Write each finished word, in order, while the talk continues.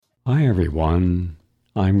Hi everyone,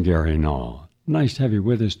 I'm Gary Null. Nice to have you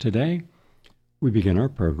with us today. We begin our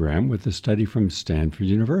program with a study from Stanford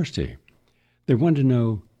University. They want to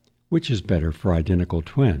know which is better for identical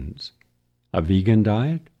twins, a vegan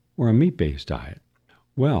diet or a meat-based diet.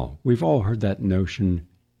 Well, we've all heard that notion,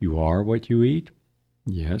 you are what you eat.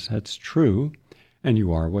 Yes, that's true. And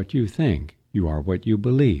you are what you think. You are what you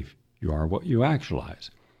believe. You are what you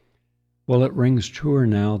actualize. Well, it rings truer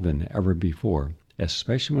now than ever before,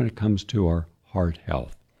 especially when it comes to our heart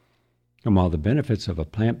health. And while the benefits of a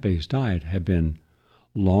plant-based diet have been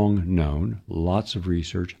long known, lots of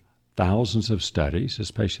research, thousands of studies,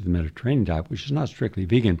 especially the Mediterranean diet, which is not strictly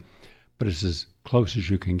vegan, but it's as close as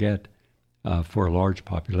you can get for a large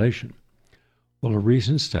population. Well, a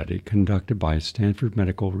recent study conducted by Stanford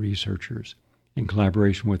medical researchers in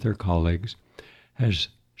collaboration with their colleagues has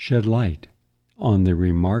shed light on the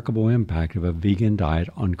remarkable impact of a vegan diet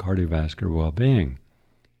on cardiovascular well-being.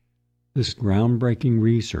 This groundbreaking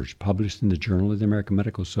research, published in the Journal of the American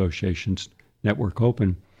Medical Association's Network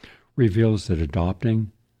Open, reveals that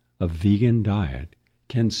adopting a vegan diet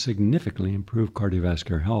can significantly improve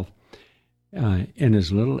cardiovascular health in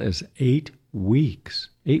as little as 8 weeks.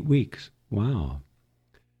 8 weeks. Wow.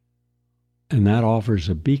 And that offers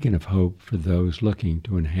a beacon of hope for those looking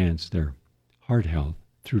to enhance their heart health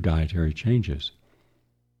through dietary changes.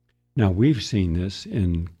 Now, we've seen this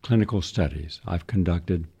in clinical studies. I've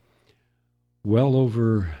conducted well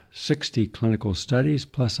over 60 clinical studies,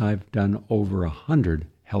 plus I've done over 100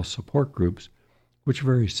 health support groups, which are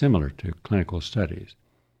very similar to clinical studies.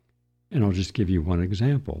 And I'll just give you one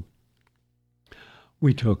example.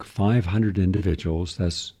 We took 500 individuals,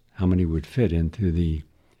 that's how many would fit into the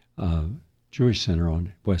Jewish Center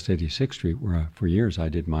on West 86th Street, where for years I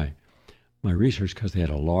did my research, because they had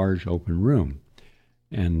a large open room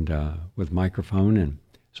and with microphone, and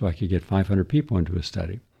so I could get 500 people into a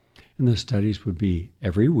study. And the studies would be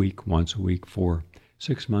every week, once a week for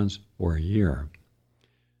 6 months or a year.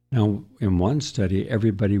 Now, in one study,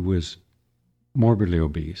 everybody was morbidly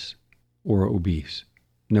obese or obese.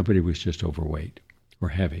 Nobody was just overweight or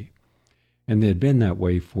heavy. And they had been that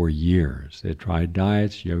way for years. They had tried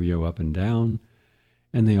diets, yo-yo up and down,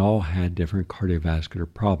 and they all had different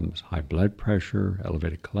cardiovascular problems: high blood pressure,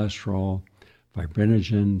 elevated cholesterol,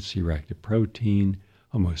 fibrinogen, C-reactive protein,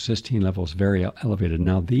 homocysteine levels very elevated.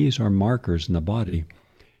 Now, these are markers in the body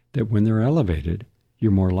that when they're elevated,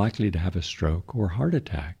 you're more likely to have a stroke or heart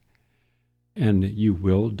attack, and you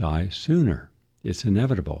will die sooner. It's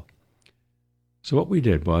inevitable. So what we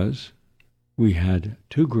did was we had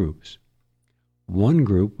 2 groups. One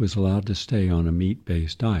group was allowed to stay on a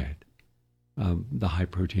meat-based diet, the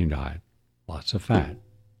high-protein diet, lots of fat,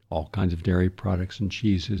 all kinds of dairy products and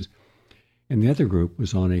cheeses. And the other group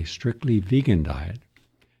was on a strictly vegan diet.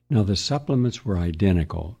 Now, the supplements were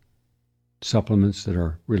identical, supplements that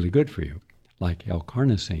are really good for you, like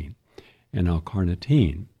L-carnosine and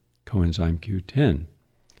L-carnitine, coenzyme Q10,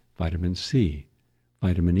 vitamin C,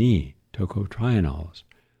 vitamin E, tocotrienols.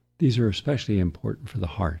 These are especially important for the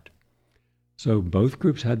heart. So both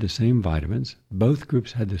groups had the same vitamins. Both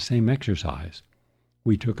groups had the same exercise.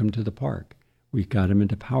 We took them to the park. We got them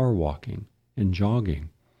into power walking and jogging.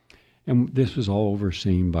 And this was all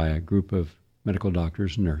overseen by a group of medical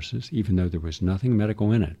doctors and nurses, even though there was nothing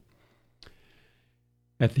medical in it.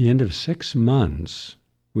 At the end of 6 months,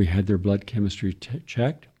 we had their blood chemistry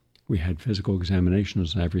checked. We had physical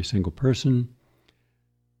examinations on every single person.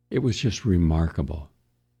 It was just remarkable.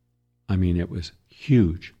 I mean, it was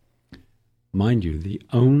huge. Mind you, the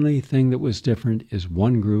only thing that was different is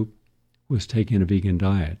one group was taking a vegan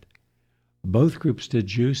diet. Both groups did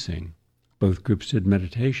juicing. Both groups did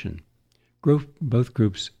meditation. Both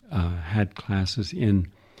groups had classes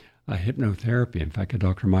in hypnotherapy. In fact, a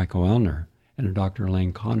Dr. Michael Elner and a Dr.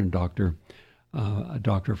 Elaine Kahn and a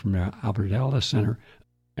doctor from the Albert Ellis Center,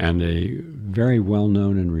 and a very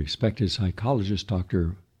well-known and respected psychologist,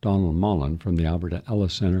 Dr. Donald Mullen from the Albert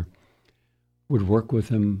Ellis Center, would work with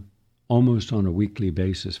them almost on a weekly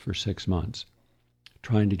basis for 6 months,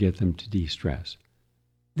 trying to get them to de-stress.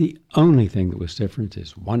 The only thing that was different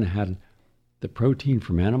is one had the protein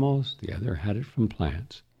from animals, the other had it from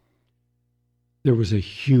plants. There was a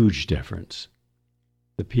huge difference.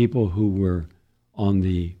 The people who were on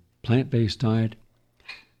the plant-based diet,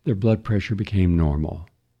 their blood pressure became normal,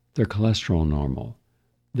 their cholesterol normal,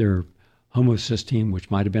 their homocysteine,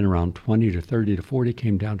 which might have been around 20 to 30 to 40,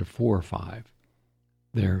 came down to 4 or 5.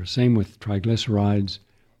 They're same with triglycerides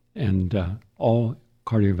and all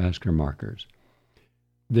cardiovascular markers.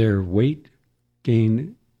 Their weight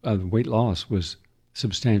gain, weight loss was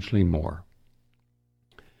substantially more.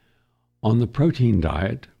 On the protein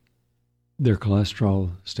diet, Their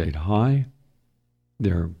cholesterol stayed high,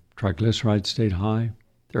 their triglycerides stayed high,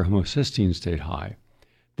 their homocysteine stayed high.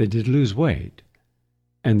 They did lose weight,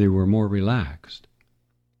 and they were more relaxed.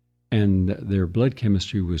 And their blood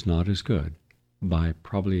chemistry was not as good by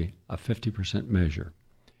probably a 50% measure.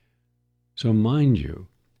 So mind you,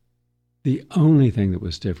 the only thing that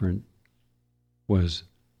was different was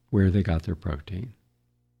where they got their protein.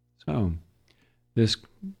 So this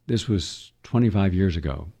was 25 years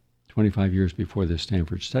ago, 25 years before the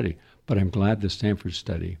Stanford study. But I'm glad the Stanford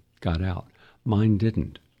study got out. Mine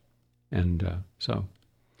didn't. And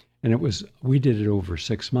we did it over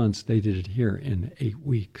 6 months. They did it here in 8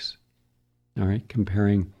 weeks. All right,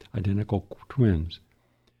 comparing identical twins.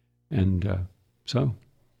 And so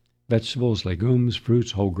vegetables, legumes,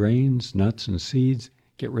 fruits, whole grains, nuts, and seeds.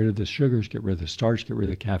 Get rid of the sugars, get rid of the starch, get rid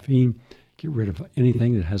of the caffeine, get rid of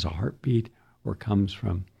anything that has a heartbeat or comes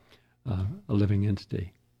from a living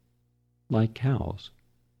entity, like cows,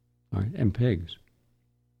 all right, and pigs,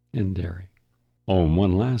 and dairy. Oh, and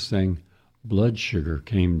one last thing, blood sugar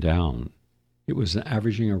came down. It was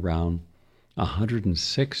averaging around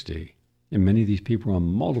 160, and many of these people were on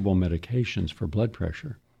multiple medications for blood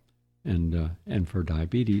pressure and for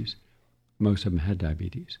diabetes. Most of them had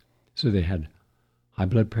diabetes. So they had high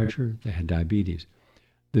blood pressure, they had diabetes.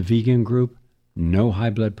 The vegan group, no high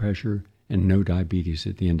blood pressure and no diabetes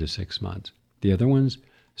at the end of 6 months. The other ones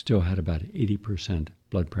still had about 80%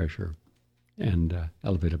 blood pressure and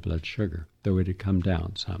elevated blood sugar, though it had come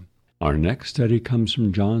down some. Our next study comes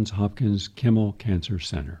from Johns Hopkins Kimmel Cancer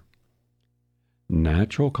Center.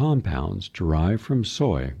 Natural compounds derived from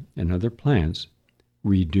soy and other plants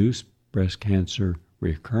reduce breast cancer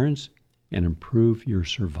recurrence and improve your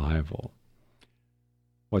survival.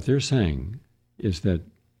 What they're saying is that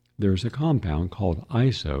there's a compound called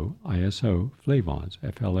ISO flavones,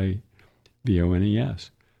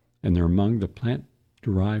 FLAVONES, and they're among the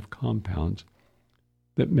plant-derived compounds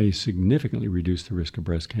that may significantly reduce the risk of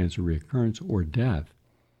breast cancer recurrence or death.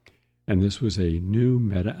 And this was a new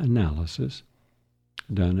meta-analysis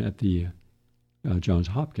done at the Johns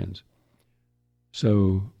Hopkins.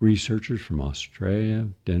 So researchers from Australia,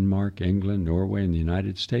 Denmark, England, Norway, and the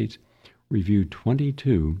United States reviewed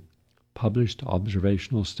 22 published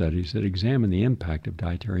observational studies that examine the impact of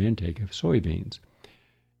dietary intake of soybeans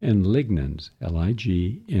and lignans,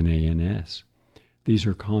 LIGNANS. These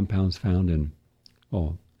are compounds found in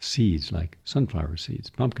seeds like sunflower seeds,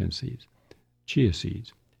 pumpkin seeds, chia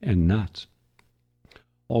seeds, and nuts.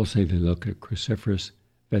 Also, they look at cruciferous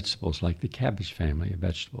vegetables like the cabbage family of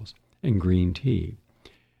vegetables and green tea.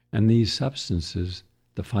 And these substances,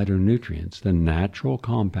 the phytonutrients, the natural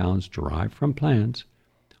compounds derived from plants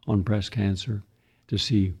on breast cancer, to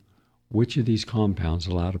see which of these compounds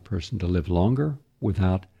allowed a person to live longer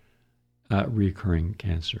without recurring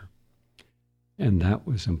cancer. And that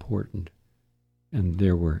was important. And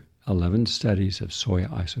there were 11 studies of soy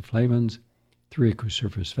isoflavones, 3 of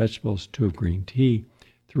cruciferous vegetables, 2 of green tea,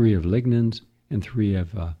 3 of lignans, and 3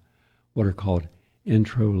 of what are called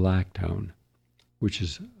introlactone, which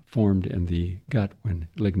is formed in the gut when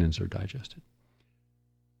lignans are digested.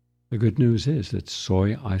 The good news is that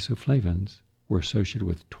soy isoflavones were associated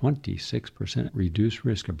with 26% reduced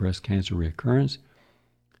risk of breast cancer recurrence,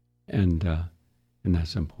 and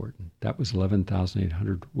that's important. That was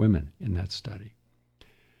 11,800 women in that study.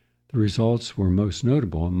 The results were most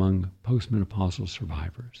notable among postmenopausal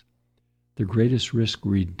survivors. The greatest risk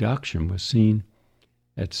reduction was seen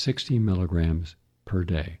at 60 milligrams per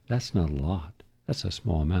day. That's not a lot. That's a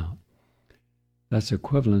small amount. That's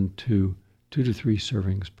equivalent to 2 to 3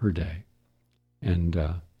 servings per day. And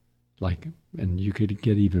you could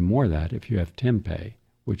get even more of that if you have tempeh,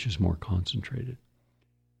 which is more concentrated.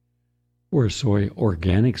 Or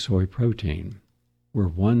organic soy protein, where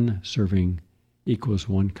 1 serving equals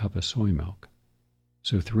 1 cup of soy milk.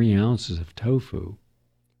 So 3 ounces of tofu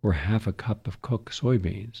or half a cup of cooked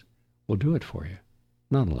soybeans will do it for you.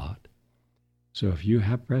 Not a lot. So if you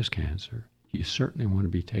have breast cancer, you certainly want to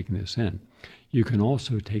be taking this in. You can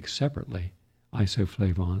also take separately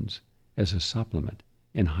isoflavones as a supplement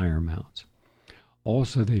in higher amounts.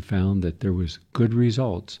 Also, they found that there was good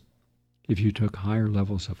results if you took higher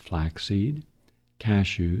levels of flaxseed,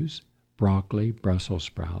 cashews, broccoli, Brussels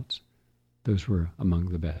sprouts. Those were among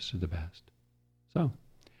the best of the best. So,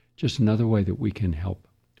 just another way that we can help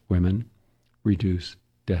women reduce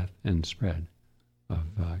death and spread of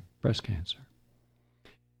breast cancer.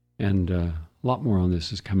 And a lot more on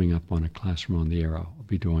this is coming up on a Classroom on the Air I'll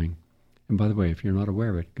be doing. And by the way, if you're not aware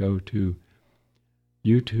of it, go to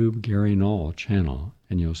YouTube Gary Null channel,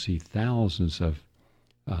 and you'll see thousands of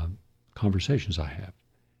conversations I have,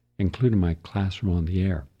 including my Classroom on the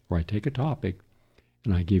Air, where I take a topic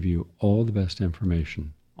and I give you all the best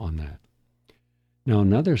information on that. Now,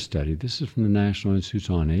 another study, this is from the National Institute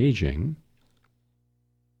on Aging,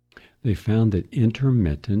 they found that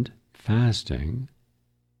intermittent fasting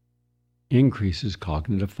increases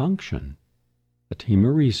cognitive function. A team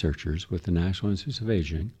of researchers with the National Institute of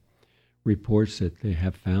Aging reports that they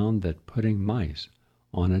have found that putting mice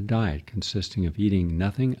on a diet consisting of eating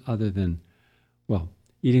nothing other than,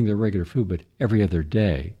 eating their regular food, but every other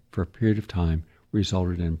day for a period of time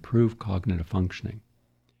resulted in improved cognitive functioning.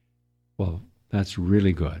 Well, that's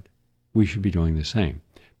really good. We should be doing the same,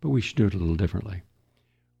 but we should do it a little differently.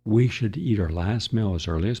 We should eat our last meal as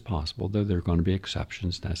early as possible, though there are going to be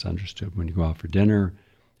exceptions. That's understood when you go out for dinner,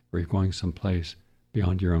 or you're going someplace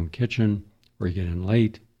beyond your own kitchen, or you get in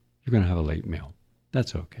late, you're going to have a late meal.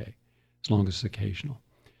 That's okay, as long as it's occasional.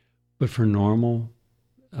 But for normal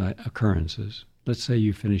occurrences, let's say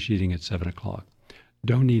you finish eating at 7 o'clock.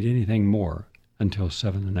 Don't eat anything more until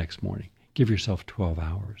 7 the next morning. Give yourself 12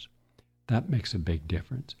 hours. That makes a big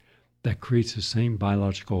difference. That creates the same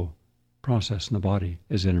biological process in the body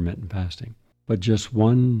as intermittent fasting. But just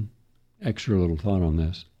one extra little thought on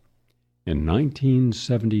this. In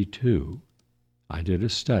 1972, I did a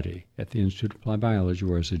study at the Institute of Applied Biology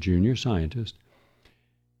where I was a junior scientist,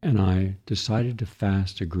 and I decided to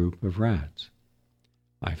fast a group of rats.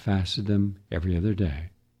 I fasted them every other day,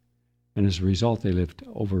 and as a result, they lived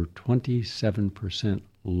over 27%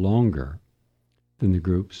 longer than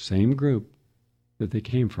the same group that they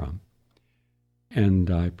came from.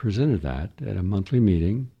 And I presented that at a monthly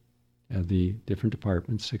meeting at the different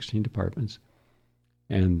departments, 16 departments,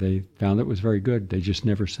 and they found it was very good. They just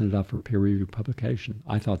never sent it out for peer-reviewed publication.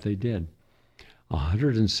 I thought they did.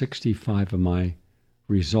 165 of my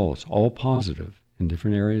results, all positive in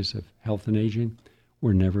different areas of health and aging,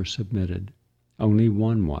 were never submitted. Only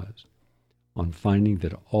one was, on finding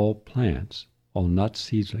that all plants, all nuts,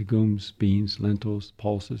 seeds, legumes, beans, lentils,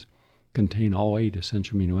 pulses, contain all 8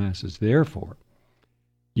 essential amino acids. Therefore,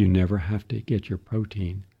 you never have to get your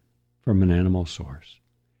protein from an animal source.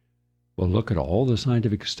 Well, look at all the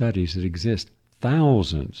scientific studies that exist,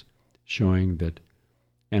 thousands, showing that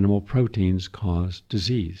animal proteins cause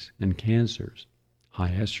disease and cancers.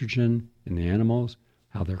 High estrogen in the animals,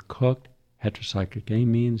 how they're cooked, heterocyclic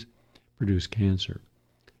amines produce cancer.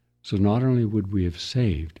 So not only would we have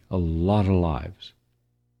saved a lot of lives,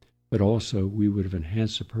 but also we would have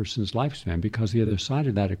enhanced a person's lifespan, because the other side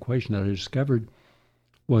of that equation that I discovered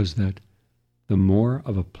was that the more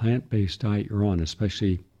of a plant-based diet you're on,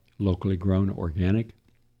 especially locally grown organic,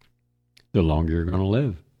 the longer you're going to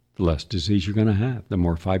live, the less disease you're going to have, the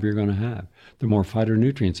more fiber you're going to have, the more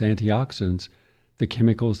phytonutrients, antioxidants, the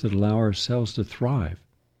chemicals that allow our cells to thrive.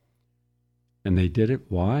 And they did it.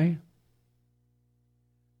 Why?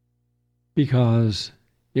 Because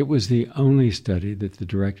it was the only study that the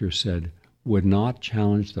director said would not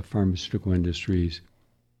challenge the pharmaceutical industry's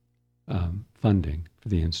funding for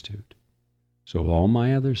the Institute. So all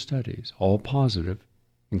my other studies, all positive,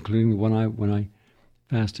 including when I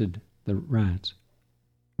fasted the rats,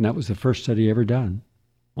 and that was the first study ever done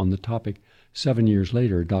on the topic. 7 years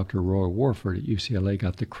later, Dr. Roy Warford at UCLA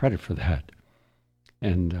got the credit for that,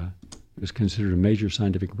 and it was considered a major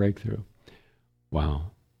scientific breakthrough.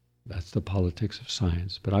 Wow, that's the politics of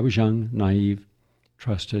science. But I was young, naive,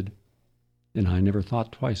 trusted, and I never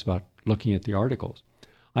thought twice about looking at the articles.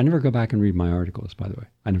 I never go back and read my articles, by the way.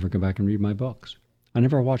 I never go back and read my books. I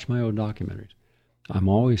never watch my old documentaries. I'm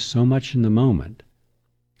always so much in the moment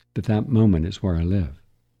that moment is where I live.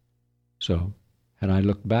 So had I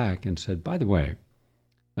looked back and said, by the way,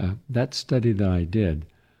 that study that I did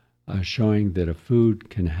showing that a food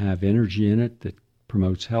can have energy in it that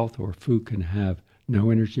promotes health, or food can have no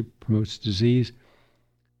energy, promotes disease,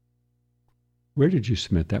 where did you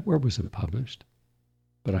submit that? Where was it published?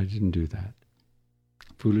 But I didn't do that.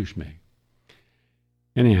 Foolish me.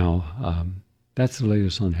 Anyhow, that's the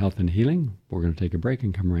latest on health and healing. We're going to take a break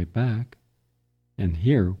and come right back. And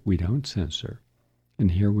here we don't censor.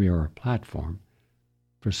 And here we are a platform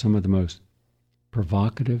for some of the most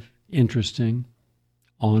provocative, interesting,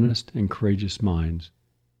 honest, and courageous minds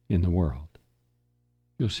in the world.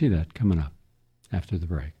 You'll see that coming up after the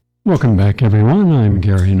break. Welcome back, everyone. I'm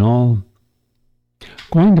Gary Null.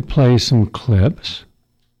 Going to play some clips.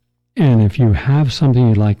 And if you have something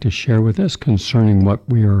you'd like to share with us concerning what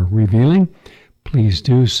we are revealing, please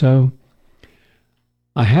do so.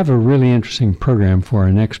 I have a really interesting program for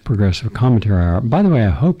our next Progressive Commentary Hour. By the way, I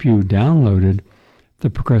hope you downloaded the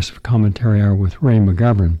Progressive Commentary Hour with Ray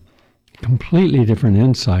McGovern. Completely different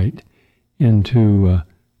insight into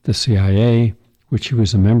the CIA, which he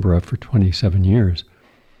was a member of for 27 years,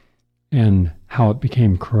 and how it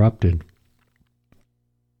became corrupted.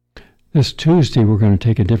 This Tuesday, we're going to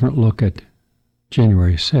take a different look at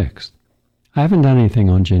January 6th. I haven't done anything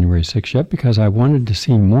on January 6th yet because I wanted to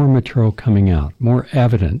see more material coming out, more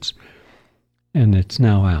evidence, and it's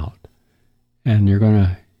now out. And you're going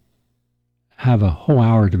to have a whole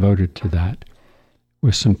hour devoted to that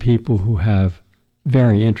with some people who have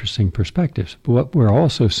very interesting perspectives. But what we're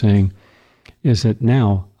also seeing is that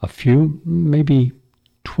now a few, maybe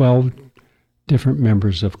 12 different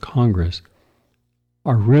members of Congress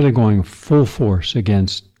are really going full force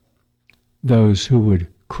against those who would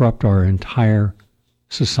corrupt our entire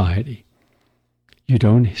society. You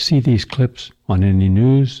don't see these clips on any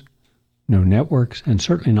news, no networks, and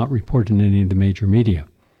certainly not reported in any of the major media.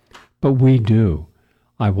 But we do.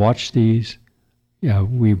 I watch these.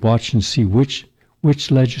 We watch and see which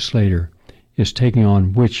legislator is taking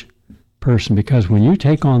on which person, because when you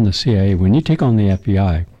take on the CIA, when you take on the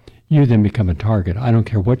FBI, you then become a target. I don't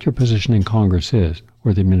care what your position in Congress is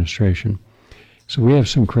or the administration. So we have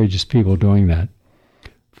some courageous people doing that.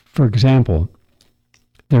 For example,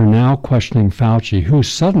 they're now questioning Fauci, who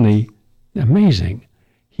suddenly, amazing,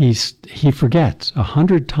 he forgets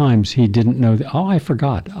 100 times he didn't know. I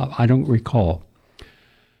forgot. I don't recall.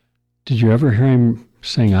 Did you ever hear him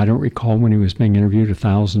saying, I don't recall, when he was being interviewed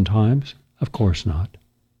 1,000 times? Of course not.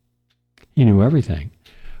 He knew everything.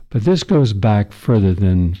 But this goes back further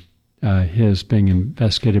than his being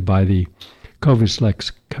investigated by the COVID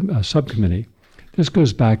Select subcommittee. This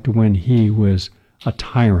goes back to when he was a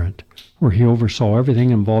tyrant, where he oversaw everything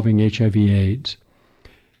involving HIV/AIDS.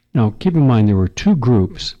 Now, keep in mind, there were two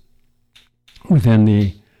groups within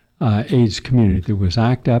the AIDS community. There was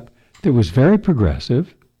ACT UP, that was very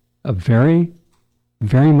progressive, very,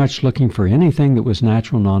 very much looking for anything that was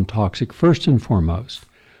natural, non-toxic, first and foremost,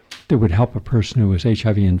 that would help a person who was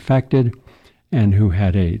HIV infected and who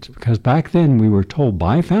had AIDS. Because back then we were told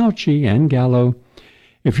by Fauci and Gallo,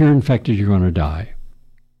 if you're infected, you're going to die.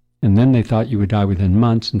 And then they thought you would die within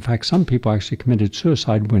months. In fact, some people actually committed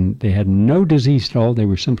suicide when they had no disease at all. They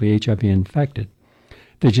were simply HIV infected.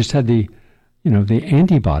 They just had the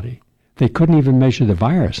antibody. They couldn't even measure the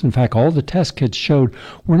virus. In fact, all the test kits showed,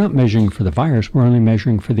 we're not measuring for the virus, we're only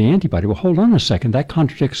measuring for the antibody. Well, hold on a second. That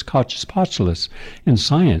contradicts Koch's postulates in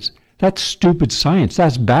science. That's stupid science.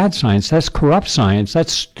 That's bad science. That's corrupt science.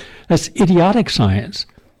 That's idiotic science.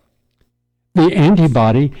 The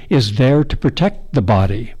antibody is there to protect the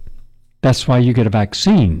body. That's why you get a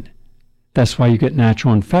vaccine. That's why you get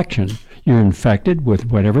natural infection. You're infected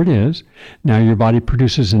with whatever it is. Now your body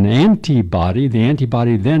produces an antibody. The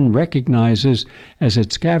antibody then recognizes, as it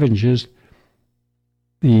scavenges,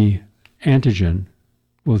 the antigen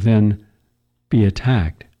will then be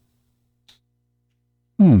attacked.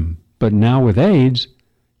 But now with AIDS,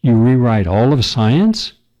 you rewrite all of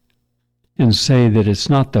science and say that it's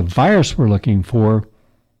not the virus we're looking for,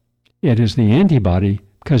 it is the antibody,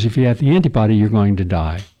 because if you have the antibody, you're going to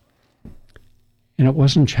die. And it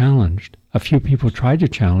wasn't challenged. A few people tried to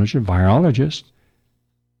challenge it, virologists,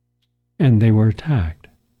 and they were attacked.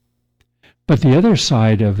 But the other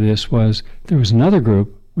side of this was there was another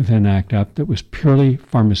group within ACT UP that was purely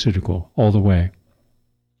pharmaceutical all the way.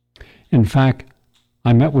 In fact,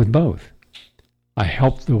 I met with both. I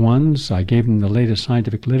helped the ones, I gave them the latest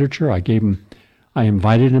scientific literature, I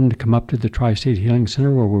invited them to come up to the Tri-State Healing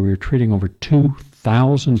Center where we were treating over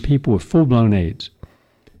 2,000 people with full-blown AIDS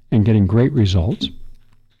and getting great results.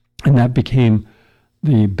 And that became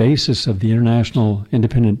the basis of the International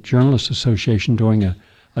Independent Journalists Association doing a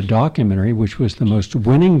documentary, which was the most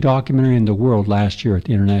winning documentary in the world last year at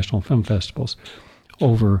the International Film Festivals.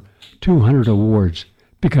 Over 200 awards,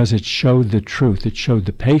 because it showed the truth. It showed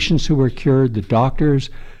the patients who were cured, the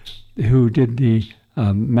doctors who did the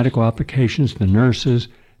medical applications, the nurses,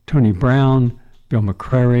 Tony Brown, Bill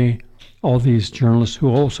McCrary, all these journalists who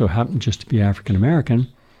also happened just to be African American.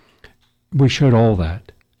 We showed all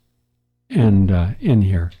that and in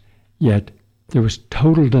here. Yet there was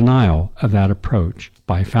total denial of that approach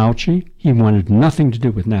by Fauci. He wanted nothing to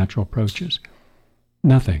do with natural approaches.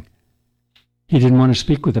 Nothing. He didn't want to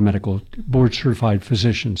speak with the medical board-certified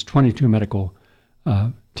physicians, 22 medical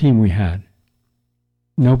team we had.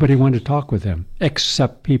 Nobody wanted to talk with them,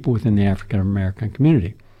 except people within the African-American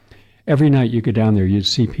community. Every night you go down there, you'd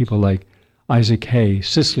see people like Isaac Hay,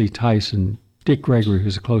 Cicely Tyson, Dick Gregory,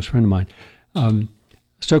 who's a close friend of mine,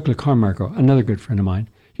 Stokely Carmichael, another good friend of mine.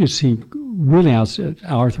 You'd see really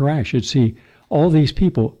Arthur Ashe. You'd see all these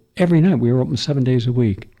people every night. We were open 7 days a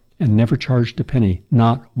week and never charged a penny,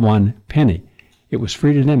 not one penny. It was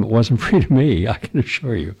free to them. It wasn't free to me, I can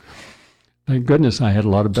assure you. Thank goodness I had a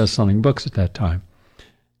lot of best-selling books at that time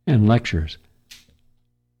and lectures.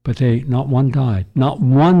 but not one died. Not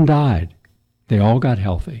one died. They all got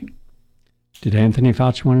healthy. Did Anthony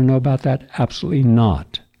Fauci want to know about that? Absolutely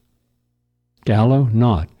not. Gallo,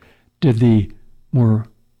 not. Did the more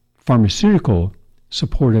pharmaceutical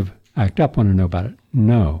supportive ACT UP want to know about it?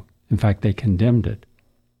 No. In fact, they condemned it.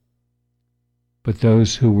 But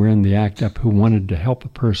those who were in the ACT UP who wanted to help a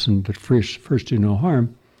person but first do no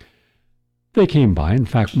harm, they came by. In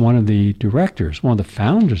fact, one of the directors, one of the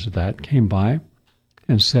founders of that, came by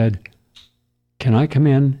and said, "Can I come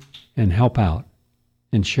in and help out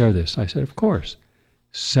and share this?" I said, "Of course."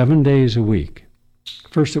 7 days a week.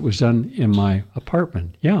 First, it was done in my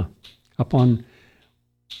apartment. Yeah,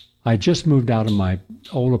 I just moved out of my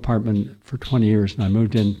old apartment for 20 years, and I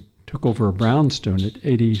moved in, took over a brownstone at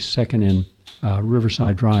 82nd and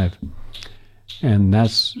Riverside Drive. And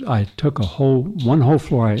I took one whole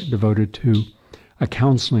floor I devoted to a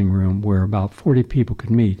counseling room where about 40 people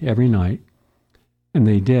could meet every night. And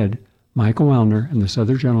they did. Michael Wellner and this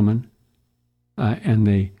other gentleman, and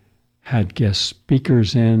they had guest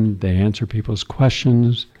speakers in. They answered people's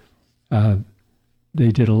questions.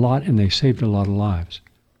 They did a lot, and they saved a lot of lives.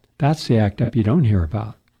 That's the ACT UP you don't hear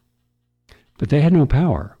about. But they had no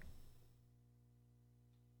power.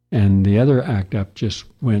 And the other ACT UP just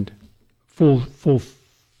went full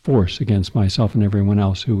force against myself and everyone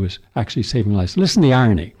else who was actually saving lives. Listen to the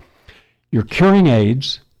irony. You're curing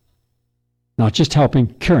AIDS, not just helping,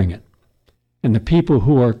 curing it. And the people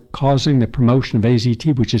who are causing the promotion of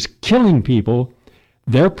AZT, which is killing people,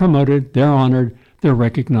 they're promoted, they're honored, they're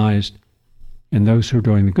recognized, and those who are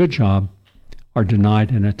doing the good job are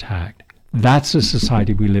denied and attacked. That's the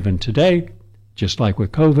society we live in today, just like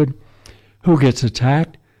with COVID. Who gets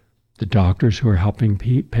attacked? The doctors who are helping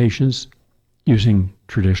patients using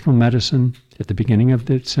traditional medicine at the beginning of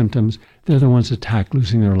the symptoms. They're the ones attacked,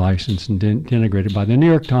 losing their license and denigrated by the New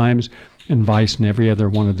York Times and Vice and every other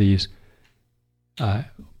one of these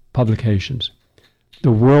publications.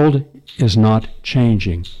 The world is not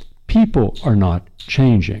changing. People are not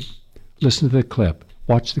changing. Listen to the clip.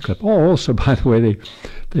 Watch the clip. Oh, also, by the way,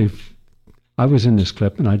 I was in this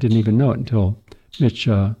clip and I didn't even know it until Mitch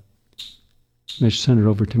sent it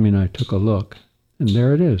over to me and I took a look. And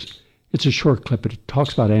there it is. It's a short clip, but it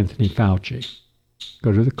talks about Anthony Fauci.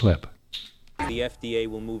 Go to the clip. The FDA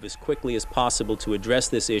will move as quickly as possible to address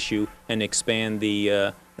this issue and expand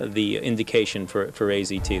the indication for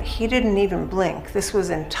AZT. He didn't even blink. This was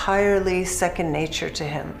entirely second nature to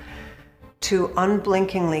him. To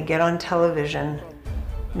unblinkingly get on television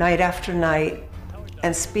night after night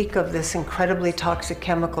and speak of this incredibly toxic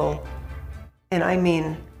chemical, and I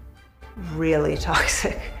mean really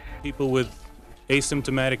toxic. People with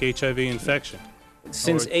asymptomatic HIV infection.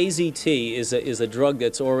 Since AZT is a drug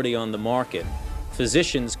that's already on the market,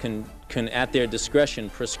 physicians can at their discretion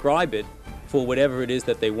prescribe it for whatever it is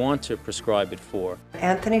that they want to prescribe it for.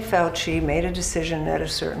 Anthony Fauci made a decision at a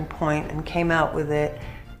certain point and came out with it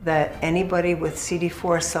that anybody with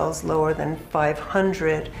CD4 cells lower than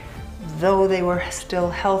 500, though they were still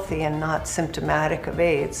healthy and not symptomatic of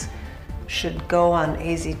AIDS, should go on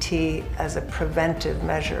AZT as a preventive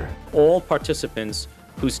measure. All participants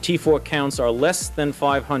whose T4 counts are less than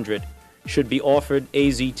 500 should be offered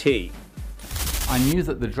AZT. I knew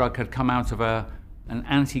that the drug had come out of an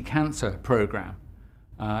anti-cancer program.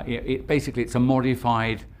 Basically, it's a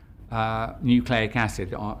modified nucleic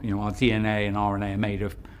acid. Our DNA and RNA are made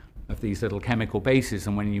of these little chemical bases,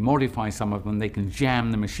 and when you modify some of them, they can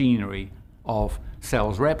jam the machinery of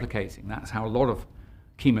cells replicating. That's how a lot of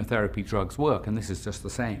chemotherapy drugs work, and this is just the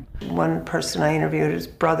same. One person I interviewed, his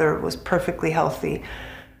brother was perfectly healthy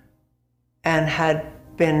and had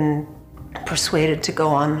been persuaded to go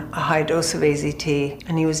on a high dose of AZT,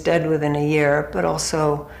 and he was dead within a year, but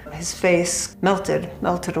also his face melted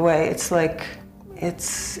away. It's like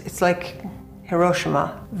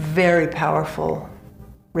Hiroshima. Very powerful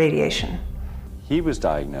radiation. He was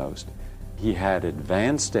diagnosed. He had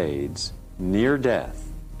advanced AIDS, near death,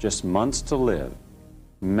 just months to live,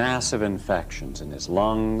 massive infections in his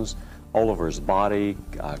lungs, all over his body,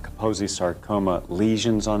 Kaposi sarcoma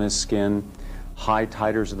lesions on his skin, high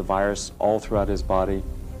titers of the virus all throughout his body.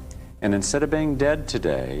 And instead of being dead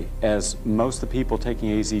today, as most of the people taking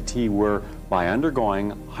AZT were by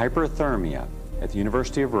undergoing hyperthermia at the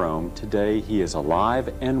University of Rome, today he is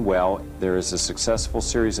alive and well. There is a successful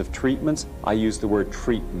series of treatments. I use the word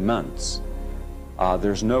treatments.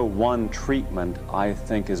 There's no one treatment I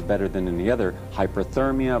think is better than any other.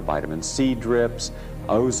 Hyperthermia, vitamin C drips,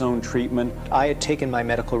 ozone treatment. I had taken my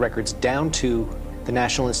medical records down to the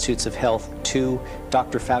National Institutes of Health, to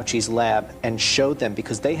Dr. Fauci's lab, and showed them,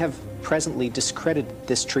 because they have presently discredited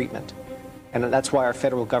this treatment. and that's why our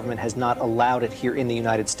federal government has not allowed it here in the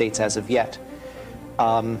United States as of yet.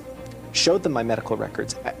 Showed them my medical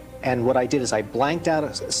records, and what I did is I blanked out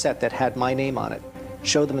a set that had my name on it,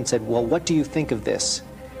 showed them and said, well, what do you think of this?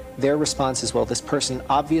 Their response is, well, this person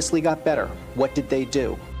obviously got better. What did they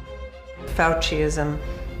do? Fauciism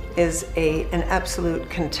is an absolute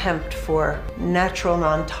contempt for natural,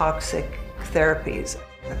 non-toxic therapies,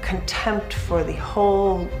 a contempt for the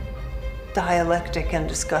whole dialectic and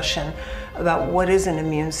discussion about what is an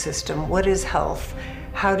immune system, what is health,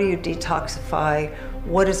 how do you detoxify,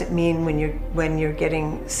 what does it mean when you're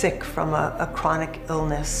getting sick from a chronic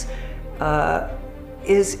illness?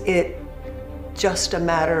 Is it just a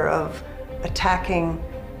matter of attacking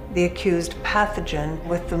the accused pathogen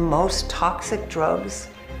with the most toxic drugs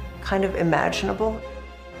kind of imaginable?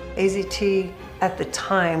 AZT at the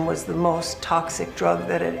time was the most toxic drug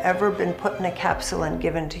that had ever been put in a capsule and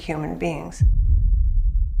given to human beings.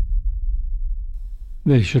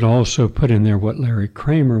 They should also put in there what Larry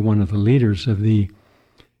Kramer, one of the leaders of the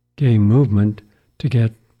gay movement to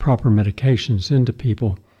get proper medications into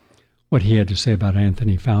people, what he had to say about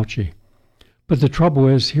Anthony Fauci. But the trouble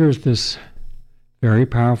is, here's this very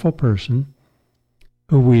powerful person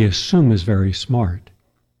who we assume is very smart.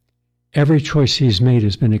 Every choice he's made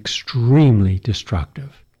has been extremely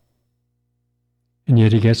destructive. And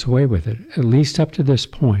yet he gets away with it, at least up to this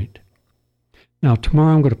point. Now,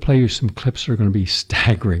 tomorrow I'm going to play you some clips that are going to be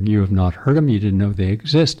staggering. You have not heard them, you didn't know they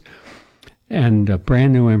exist, and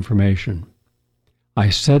brand new information. I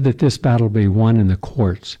said that this battle will be won in the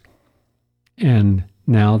courts, and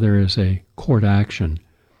now there is a court action.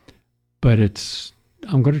 But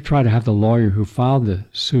I'm going to try to have the lawyer who filed the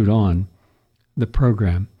suit on the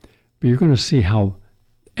program. But you're going to see how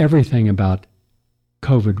everything about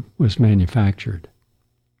COVID was manufactured.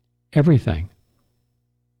 Everything.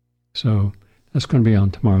 So that's going to be on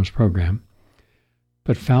tomorrow's program.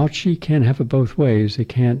 But Fauci can't have it both ways. They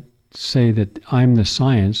can't say that I'm the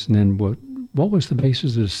science, and then what was the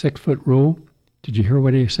basis of the 6-foot rule? Did you hear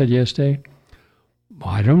what he said yesterday?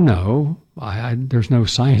 I don't know. There's no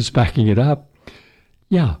science backing it up.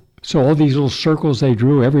 Yeah. So all these little circles they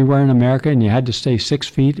drew everywhere in America, and you had to stay 6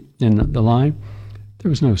 feet in the line, there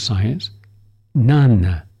was no science.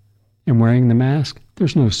 None. And wearing the mask,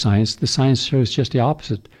 there's no science. The science shows just the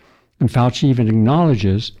opposite. And Fauci even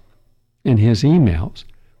acknowledges in his emails,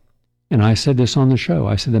 and I said this on the show,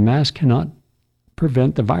 I said the mask cannot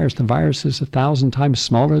prevent the virus. The virus is 1,000 times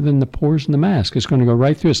smaller than the pores in the mask. It's going to go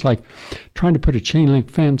right through. It's like trying to put a chain link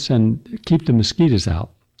fence and keep the mosquitoes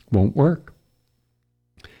out. Won't work.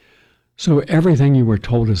 So everything you were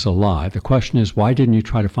told is a lie. The question is, why didn't you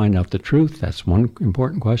try to find out the truth? That's one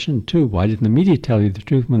important question. 2, why didn't the media tell you the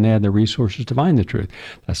truth when they had the resources to find the truth?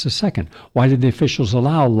 That's the second. Why did the officials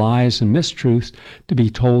allow lies and mistruths to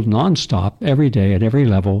be told nonstop every day at every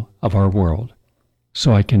level of our world?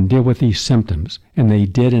 So I can deal with these symptoms. And they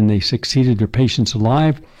did, and they succeeded. Their patients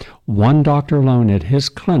alive. One doctor alone at his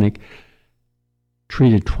clinic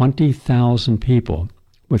treated 20,000 people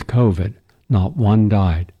with COVID. Not one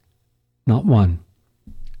died. Not one.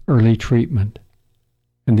 Early treatment.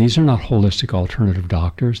 And these are not holistic alternative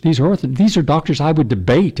doctors. These are doctors I would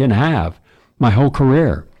debate and have my whole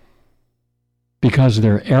career because of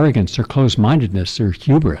their arrogance, their closed-mindedness, their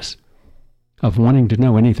hubris of wanting to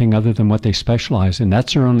know anything other than what they specialize in.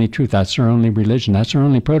 That's their only truth. That's their only religion. That's their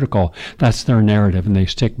only protocol. That's their narrative, and they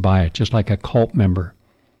stick by it, just like a cult member.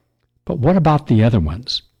 But what about the other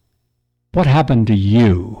ones? What happened to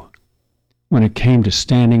you when it came to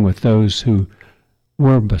standing with those who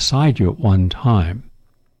were beside you at one time?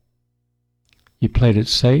 You played it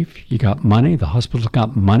safe. You got money. The hospital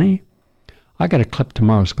got money. I got a clip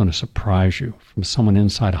tomorrow that's going to surprise you from someone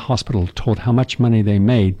inside a hospital told how much money they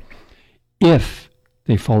made if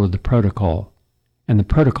they followed the protocol. And the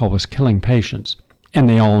protocol was killing patients. And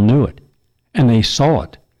they all knew it. And they saw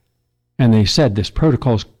it. And they said this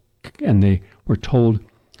protocol's, and they were told,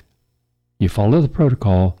 you follow the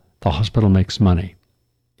protocol, the hospital makes money.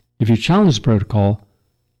 If you challenge the protocol,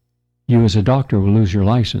 you as a doctor will lose your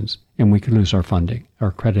license, and we could lose our funding,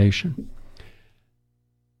 our accreditation.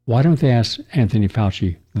 Why don't they ask Anthony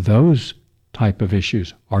Fauci those type of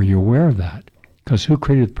issues? Are you aware of that? Because who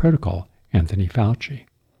created the protocol? Anthony Fauci.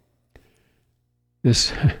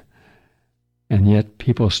 And yet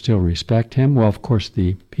people still respect him. Well, of course,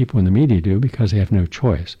 the people in the media do because they have no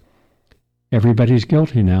choice. Everybody's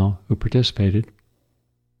guilty now who participated.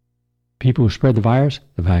 People who spread the virus,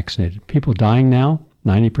 the vaccinated. People dying now,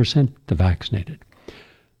 90%, the vaccinated.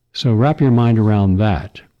 So wrap your mind around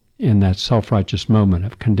that in that self-righteous moment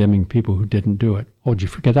of condemning people who didn't do it. Oh, did you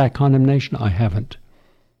forget that condemnation? I haven't.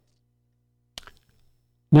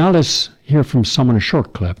 Now let's hear from someone, a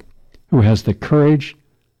short clip, who has the courage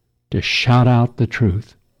to shout out the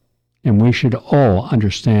truth. And we should all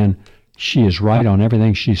understand she is right on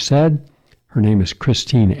everything she said. Her name is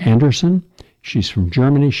Christine Anderson. She's from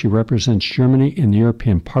Germany. She represents Germany in the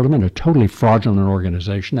European Parliament, a totally fraudulent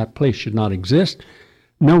organization. That place should not exist.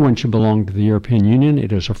 No one should belong to the European Union.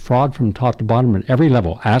 It is a fraud from top to bottom at every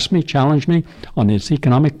level. Ask me, challenge me on its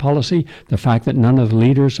economic policy, the fact that none of the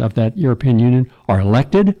leaders of that European Union are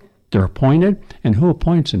elected, they're appointed, and who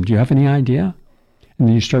appoints them? Do you have any idea? And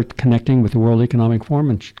then you start connecting with the World Economic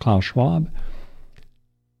Forum and Klaus Schwab.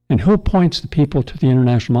 And who appoints the people to the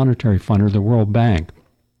International Monetary Fund or the World Bank?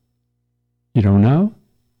 You don't know?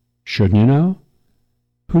 Shouldn't you know?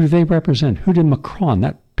 Who do they represent? Who did Macron,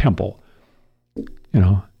 that pimple,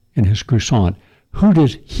 in his croissant, who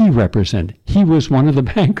did he represent? He was one of the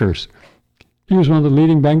bankers. He was one of the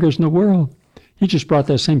leading bankers in the world. He just brought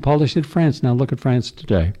that same policy to France. Now look at France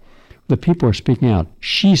today. The people are speaking out.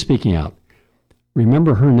 She's speaking out.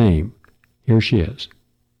 Remember her name. Here she is.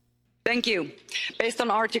 Thank you. Based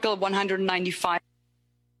on Article 195,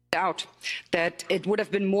 out that it would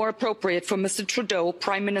have been more appropriate for Mr. Trudeau,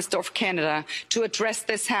 Prime Minister of Canada, to address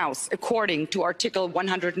this House according to Article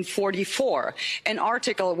 144, an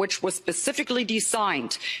article which was specifically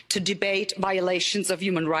designed to debate violations of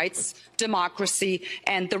human rights, democracy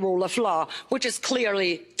and the rule of law, which is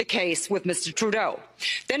clearly the case with Mr. Trudeau.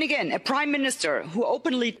 Then again, a Prime Minister who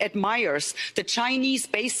openly admires the Chinese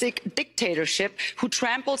basic dictatorship, who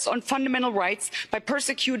tramples on fundamental rights by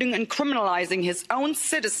persecuting and criminalizing his own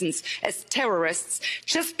citizens as terrorists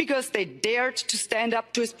just because they dared to stand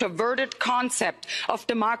up to his perverted concept of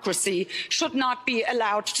democracy, should not be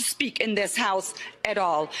allowed to speak in this House at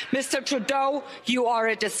all. Mr. Trudeau, you are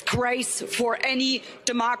a disgrace for any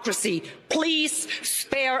democracy. Please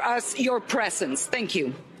spare us your presence. Thank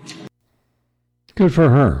you. Good for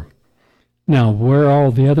her. Now, where are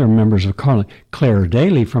all the other members of Parliament? Claire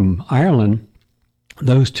Daly from Ireland,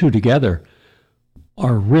 those two together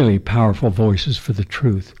are really powerful voices for the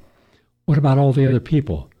truth. What about all the other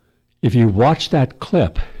people? If you watch that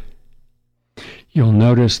clip, you'll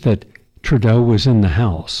notice that Trudeau was in the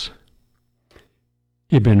House.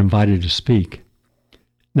 He'd been invited to speak.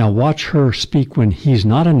 Now watch her speak when he's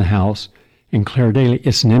not in the House, and Claire Daly,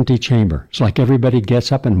 it's an empty chamber. It's like everybody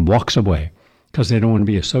gets up and walks away because they don't want to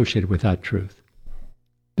be associated with that truth.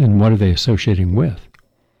 Then what are they associating with?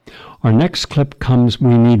 Our next clip comes,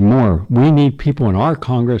 we need more. We need people in our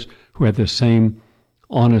Congress who have the same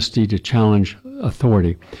honesty to challenge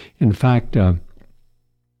authority. In fact, I'm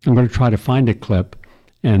going to try to find a clip,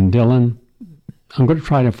 and Dylan, I'm going to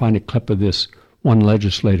try to find a clip of this one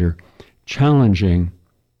legislator challenging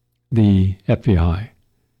the FBI.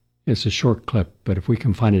 It's a short clip, but if we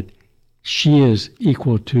can find it, she is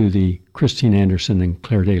equal to the Christine Anderson and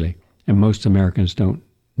Claire Daly, and most Americans don't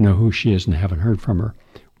know who she is and haven't heard from her.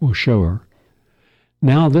 We'll show her.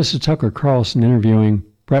 Now, this is Tucker Carlson interviewing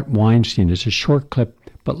Brett Weinstein. It's a short clip,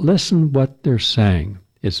 but listen what they're saying.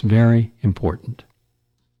 It's very important.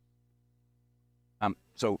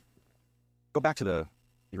 So go back to the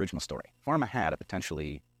original story. Pharma had a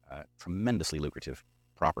potentially tremendously lucrative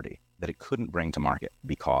property that it couldn't bring to market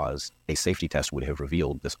because a safety test would have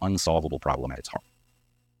revealed this unsolvable problem at its heart.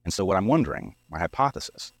 And so what I'm wondering, my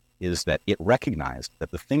hypothesis, is that it recognized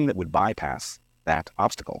that the thing that would bypass that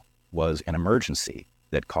obstacle was an emergency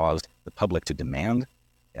that caused the public to demand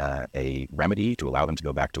a remedy to allow them to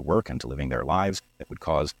go back to work and to living their lives, that would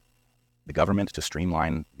cause the government to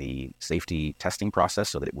streamline the safety testing process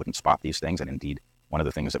so that it wouldn't spot these things. And indeed, one of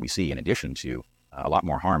the things that we see, in addition to a lot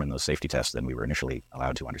more harm in those safety tests than we were initially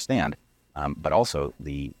allowed to understand, but also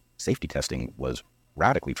the safety testing was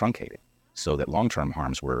radically truncated so that long-term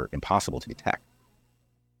harms were impossible to detect.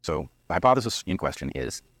 So the hypothesis in question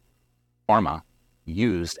is pharma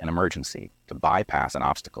used an emergency to bypass an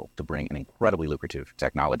obstacle to bring an incredibly lucrative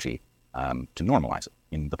technology to normalize it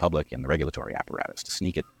in the public and the regulatory apparatus, to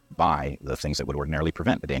sneak it by the things that would ordinarily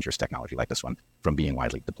prevent a dangerous technology like this one from being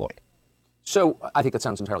widely deployed. So I think that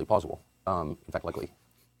sounds entirely plausible. In fact, likely,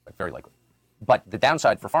 very likely. But the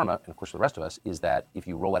downside for pharma, and of course for the rest of us, is that if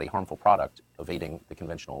you roll out a harmful product evading the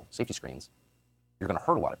conventional safety screens, you're going to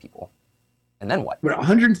hurt a lot of people. And then what? But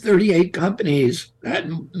 138 companies that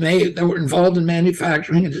were involved in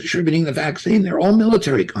manufacturing and distributing the vaccine, they're all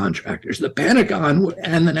military contractors. The Pentagon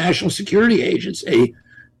and the National Security Agency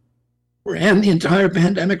ran the entire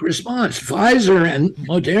pandemic response. Pfizer and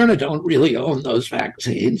Moderna don't really own those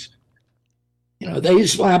vaccines. You know, they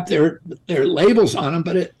slapped their labels on them,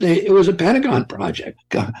 but it was a Pentagon project.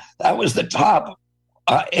 That was the top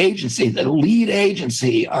agency, the lead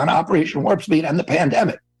agency on Operation Warp Speed and the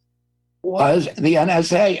pandemic. was the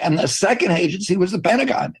NSA, and the second agency was the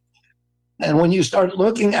Pentagon. And when you start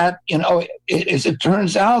looking at, as it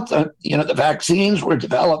turns out, the vaccines were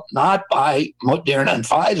developed not by Moderna and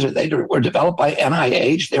Pfizer. They were developed by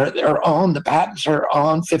NIH. They're owned, the patents are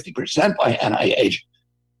owned 50% by NIH.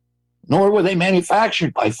 Nor were they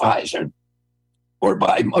manufactured by Pfizer or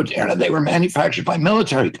by Moderna. They were manufactured by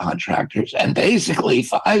military contractors. And basically,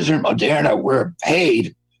 Pfizer and Moderna were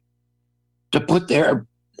paid to put their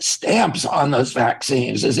stamps on those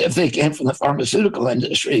vaccines as if they came from the pharmaceutical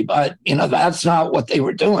industry. But, that's not what they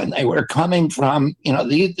were doing. They were coming from,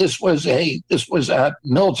 this was a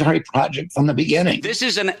military project from the beginning. This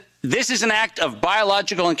is an act of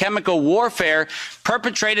biological and chemical warfare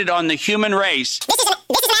perpetrated on the human race. This is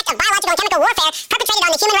an act of biological and chemical warfare perpetrated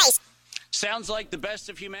on the human race. Sounds like the best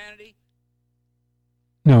of humanity?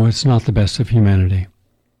 No, it's not the best of humanity.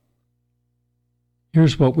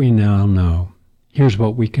 Here's what we now know. Here's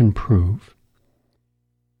what we can prove.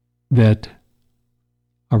 That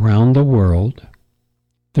around the world,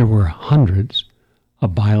 there were hundreds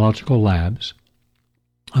of biological labs.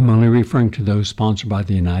 I'm only referring to those sponsored by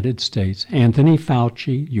the United States. Anthony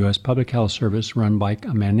Fauci, U.S. Public Health Service, run by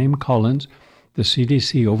a man named Collins, the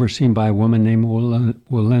CDC overseen by a woman named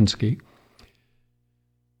Walensky,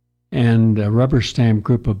 and a rubber stamp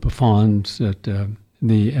group of buffoons at the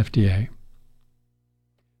FDA.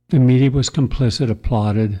 The media was complicit,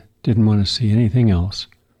 applauded, didn't want to see anything else.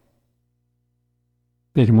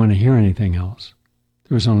 They didn't want to hear anything else.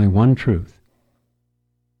 There was only one truth.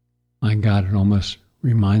 My God, it almost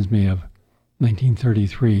reminds me of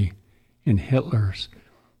 1933 in Hitler's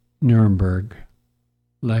Nuremberg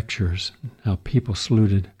lectures, how people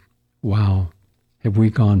saluted, wow, have we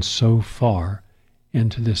gone so far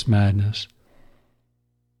into this madness?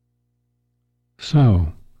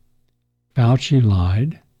 So, Fauci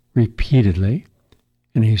lied repeatedly,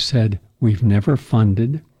 and he said, we've never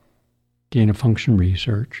funded gain-of-function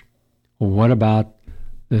research. Well, what about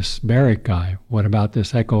this Barrick guy? What about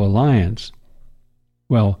this Echo Alliance?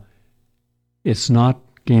 Well, it's not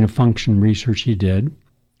gain-of-function research he did,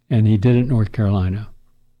 and he did it in North Carolina.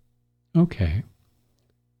 Okay.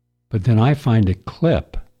 But then I find a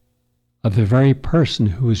clip of the very person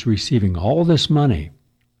who is receiving all this money,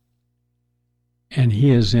 and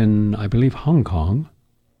he is in, I believe, Hong Kong,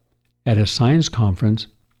 at a science conference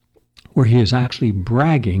where he is actually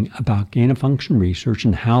bragging about gain-of-function research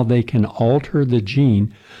and how they can alter the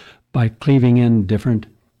gene by cleaving in different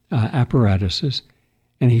apparatuses.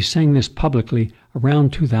 And he's saying this publicly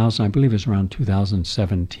around 2000, I believe it's around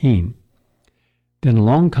 2017. Then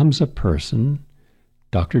along comes a person,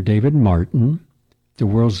 Dr. David Martin, the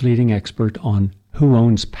world's leading expert on who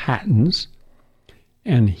owns patents,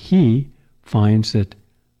 and he finds that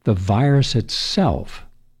the virus itself,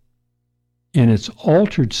 in its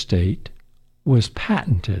altered state, was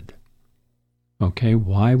patented. Okay,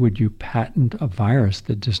 why would you patent a virus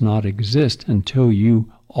that does not exist until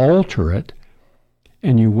you alter it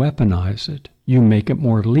and you weaponize it? You make it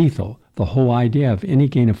more lethal. The whole idea of any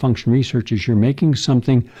gain-of-function research is you're making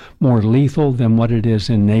something more lethal than what it is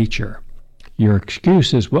in nature. Your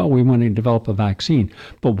excuse is, well, we want to develop a vaccine.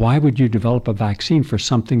 But why would you develop a vaccine for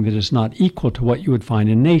something that is not equal to what you would find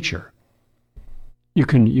in nature? You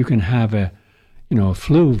can have a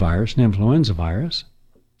flu virus, an influenza virus,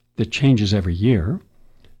 that changes every year.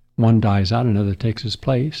 One dies out, another takes its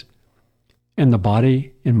place. And the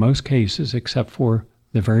body, in most cases, except for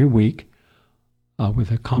the very weak,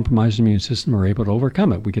 with a compromised immune system, are able to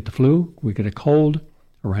overcome it. We get the flu, we get a cold,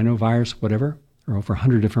 a rhinovirus, whatever, or over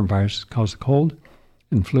 100 different viruses cause the cold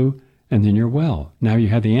and flu, and then you're well. Now you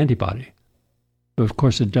have the antibody. But of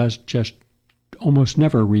course, it does just almost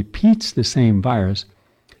never repeats the same virus,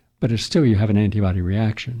 but it's still, you have an antibody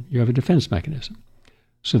reaction. You have a defense mechanism.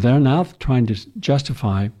 So they're now trying to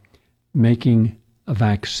justify making a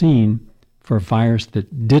vaccine for a virus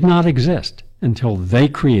that did not exist until they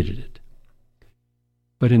created it.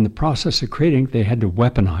 But in the process of creating, they had to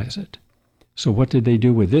weaponize it. So what did they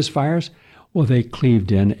do with this virus? Well, they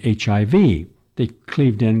cleaved in HIV. They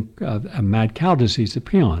cleaved in a mad cow disease, the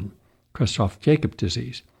prion, Creutzfeldt-Jakob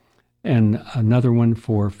disease, and another one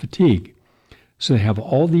for fatigue. So they have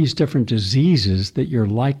all these different diseases that you're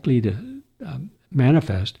likely to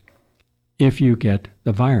manifest if you get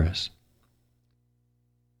the virus.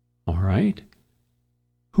 All right?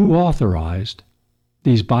 Who authorized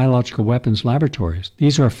these biological weapons laboratories?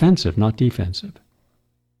 These are offensive, not defensive.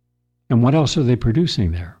 And what else are they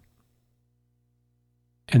producing there?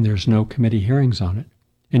 And there's no committee hearings on it.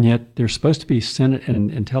 And yet there's supposed to be Senate and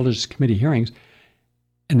Intelligence Committee hearings,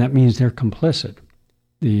 and that means they're complicit.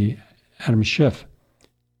 The Adam Schiff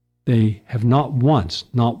They have not once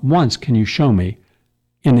can you show me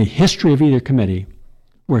in the history of either committee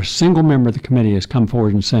where a single member of the committee has come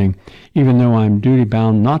forward and saying, even though I'm duty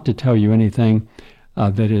bound not to tell you anything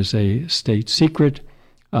that is a state secret,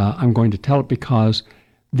 I'm going to tell it because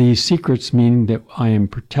these secrets mean that I am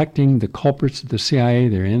protecting the culprits of the CIA,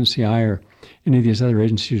 their NCI, or any of these other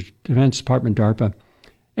agencies, Defense Department, DARPA,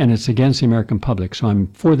 and it's against the American public, so I'm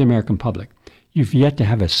for the American public. You've yet to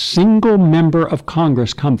have a single member of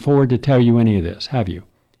Congress come forward to tell you any of this, have you?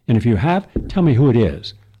 And if you have, tell me who it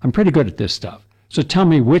is. I'm pretty good at this stuff. So tell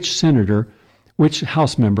me which senator, which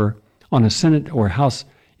House member on a Senate or House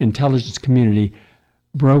Intelligence Committee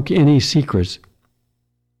broke any secrets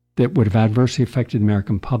that would have adversely affected the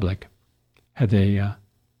American public had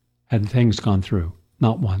things gone through.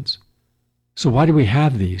 Not once. So why do we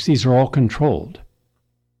have these? These are all controlled.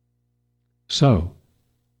 So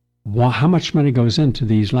how much money goes into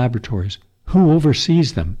these laboratories? Who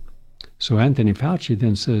oversees them? So Anthony Fauci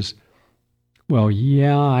then says, well,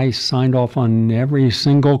 yeah, I signed off on every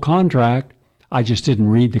single contract. I just didn't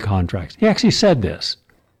read the contracts. He actually said this,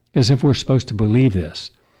 as if we're supposed to believe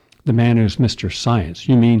this. The man who's Mr. Science.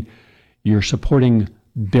 You mean you're supporting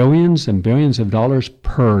billions and billions of dollars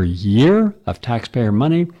per year of taxpayer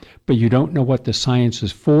money, but you don't know what the science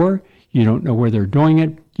is for? You don't know where they're doing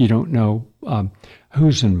it? You don't know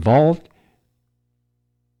who's involved?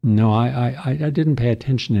 No, I didn't pay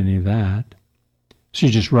attention to any of that. So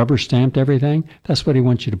you just rubber stamped everything? That's what he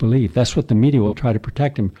wants you to believe. That's what the media will try to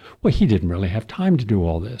protect him. Well, he didn't really have time to do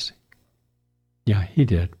all this. Yeah, he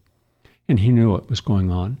did. And he knew what was going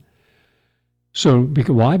on. So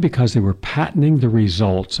why? Because they were patenting the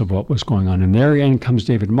results of what was going on. And there in comes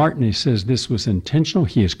David Martin. He says this was intentional.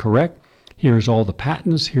 He is correct. Here's all the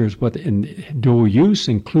patents. Here's what in dual use,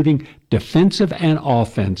 including defensive and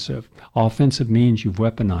offensive. Offensive means you've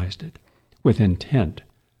weaponized it with intent.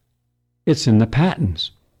 It's in the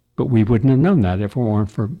patents. But we wouldn't have known that if it weren't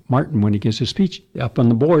for Martin. When he gives his speech up on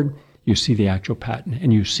the board, you see the actual patent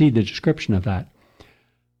and you see the description of that.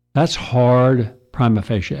 That's hard prima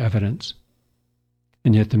facie evidence.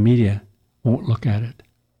 And yet the media won't look at it.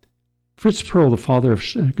 Fritz Perl, the father of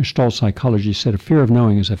Gestalt psychology, said a fear of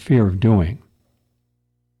knowing is a fear of doing.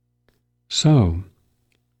 So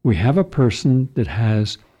we have a person that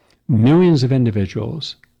has millions of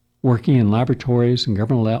individuals working in laboratories and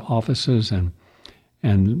government offices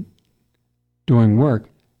and doing work.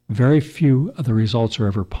 Very few of the results are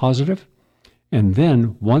ever positive. And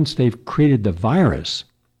then once they've created the virus,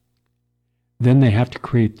 then they have to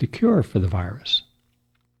create the cure for the virus.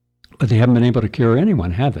 But they haven't been able to cure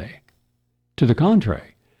anyone, have they? To the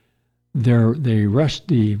contrary, they rushed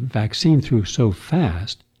the vaccine through so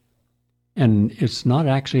fast, and it's not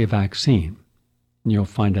actually a vaccine. And you'll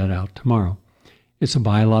find that out tomorrow. It's a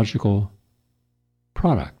biological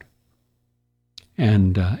product.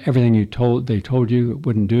 And everything they told you it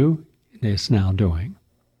wouldn't do, it's now doing.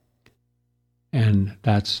 And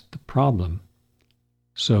that's the problem.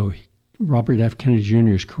 So Robert F. Kennedy Jr.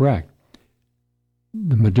 is correct.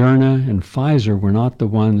 The Moderna and Pfizer were not the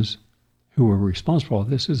ones who were responsible.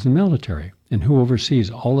 This is the military. And who oversees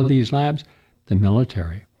all of these labs? The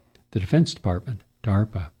military, the Defense Department,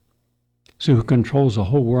 DARPA. So who controls the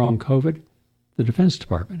whole war on COVID? The Defense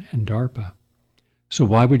Department and DARPA. So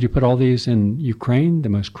why would you put all these in Ukraine, the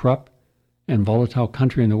most corrupt and volatile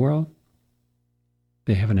country in the world?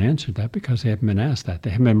 They haven't answered that because they haven't been asked that.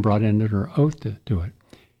 They haven't been brought in under oath to do it.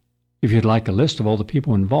 If you'd like a list of all the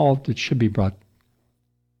people involved, it should be brought.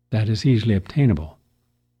 That is easily obtainable.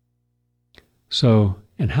 So,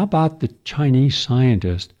 and how about the Chinese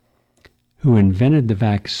scientist who invented the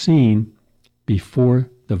vaccine before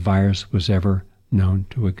the virus was ever known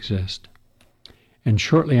to exist? And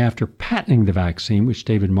shortly after patenting the vaccine, which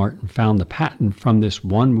David Martin found the patent from this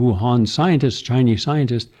one Wuhan scientist, Chinese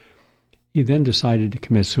scientist, he then decided to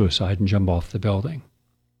commit suicide and jump off the building.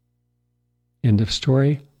 End of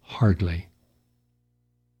story? Hardly.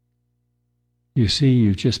 You see,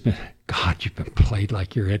 you've been played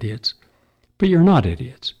like you're idiots. But you're not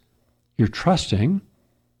idiots. You're trusting,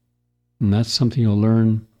 and that's something you'll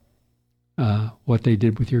learn what they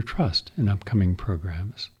did with your trust in upcoming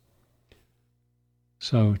programs.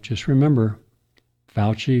 So just remember,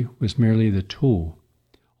 Fauci was merely the tool.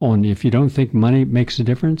 Oh, and if you don't think money makes a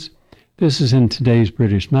difference, this is in today's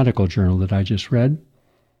British Medical Journal that I just read.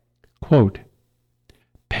 Quote,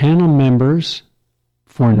 panel members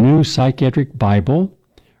for new psychiatric Bible,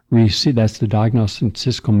 that's the Diagnostic and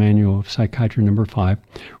Statistical Manual of Psychiatry number 5,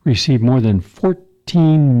 received more than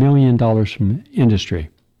 $14 million from industry,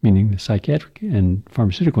 meaning the psychiatric and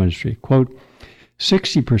pharmaceutical industry. Quote,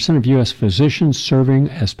 60% of U.S. physicians serving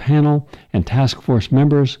as panel and task force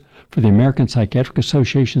members for the American Psychiatric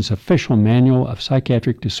Association's official manual of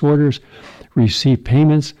psychiatric disorders, received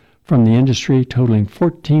payments from the industry totaling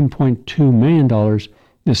 $14.2 million.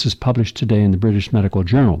 This is published today in the British Medical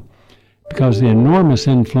Journal. Because of the enormous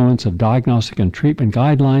influence of diagnostic and treatment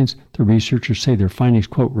guidelines, the researchers say their findings,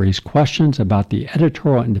 quote, raise questions about the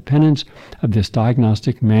editorial independence of this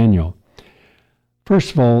diagnostic manual.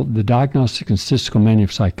 First of all, the Diagnostic and Statistical Manual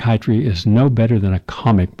of Psychiatry is no better than a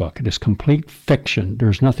comic book. It is complete fiction.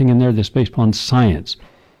 There's nothing in there that's based upon science.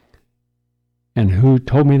 And who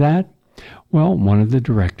told me that? Well, one of the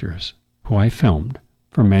directors who I filmed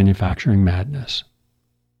for Manufacturing Madness.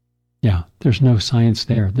 Yeah, there's no science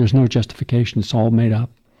there. There's no justification. It's all made up.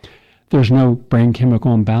 There's no brain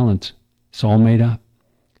chemical imbalance. It's all made up.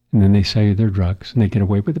 And then they say they're drugs, and they get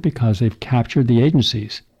away with it because they've captured the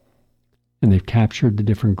agencies, and they've captured the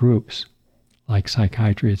different groups, like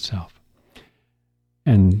psychiatry itself.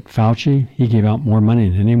 And Fauci, he gave out more money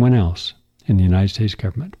than anyone else in the United States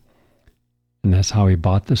government. And that's how he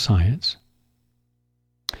bought the science.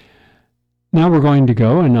 Now we're going to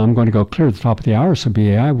go, and I'm going to go clear at the top of the hour, so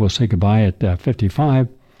BAI will say goodbye at 55.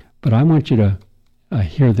 But I want you to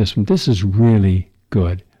hear this one. This is really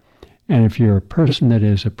good. And if you're a person that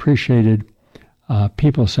has appreciated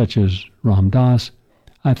people such as Ram Dass,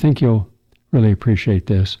 I think you'll really appreciate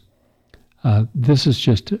this. This is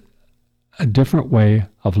just a different way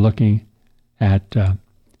of looking at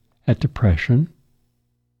depression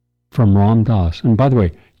from Ram Dass. And by the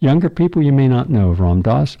way, younger people, you may not know of Ram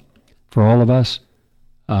Dass. For all of us,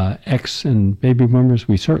 ex and baby boomers,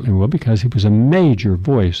 we certainly will, because he was a major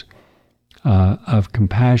voice of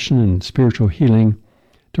compassion and spiritual healing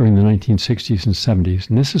during the 1960s and 70s.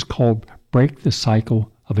 And this is called Break the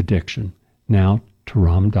Cycle of Addiction. Now to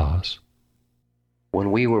Ram Dass.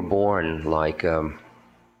 When we were born, like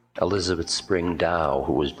Elizabeth Spring Dow,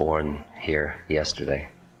 who was born here yesterday,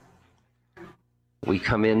 we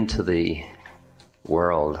come into the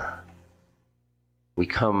world, we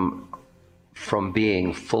come from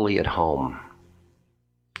being fully at home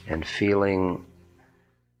and feeling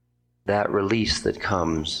that release that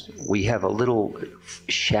comes. We have a little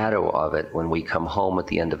shadow of it when we come home at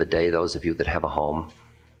the end of the day, those of you that have a home,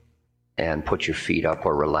 and put your feet up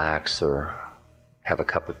or relax or have a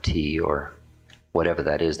cup of tea or whatever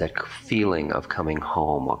that is, that feeling of coming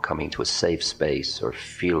home or coming to a safe space or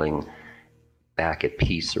feeling back at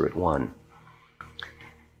peace or at one.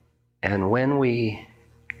 And when we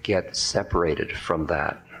get separated from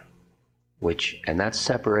that, and that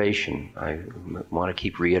separation, I want to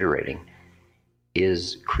keep reiterating,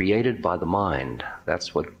 is created by the mind.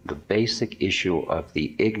 That's what the basic issue of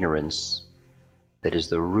the ignorance that is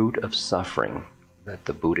the root of suffering that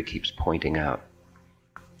the Buddha keeps pointing out.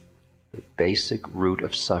 The basic root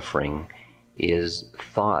of suffering is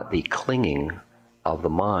thought, the clinging of the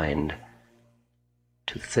mind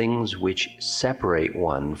to things which separate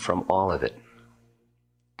one from all of it.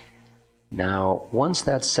 Now, once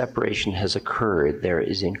that separation has occurred, there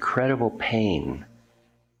is incredible pain.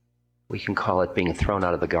 We can call it being thrown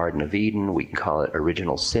out of the Garden of Eden. We can call it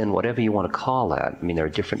original sin, whatever you want to call that. I mean, there are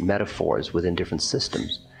different metaphors within different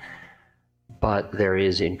systems. But there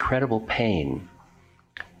is incredible pain.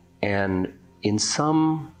 And in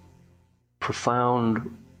some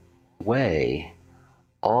profound way,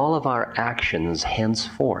 all of our actions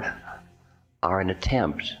henceforth are an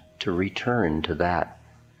attempt to return to that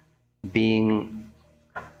being,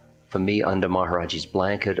 for me, under Maharaji's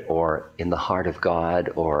blanket, or in the heart of God,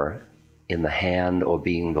 or in the hand, or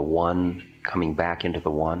being the one, coming back into the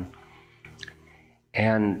one.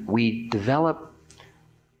 And we develop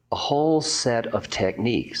a whole set of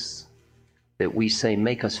techniques that we say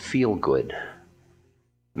make us feel good,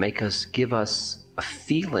 give us a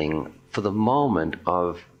feeling for the moment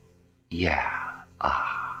of,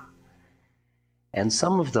 And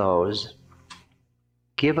some of those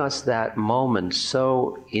give us that moment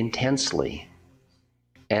so intensely,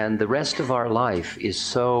 and the rest of our life is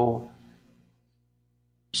so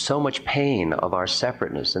much pain of our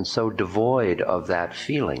separateness and so devoid of that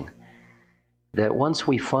feeling, that once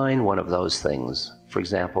we find one of those things, for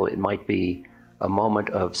example, it might be a moment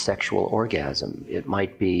of sexual orgasm, it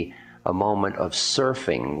might be a moment of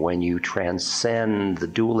surfing when you transcend the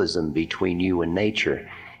dualism between you and nature,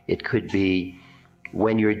 it could be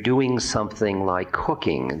when you're doing something like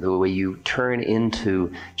cooking, the way you turn into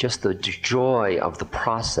just the joy of the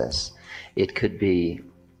process. It could be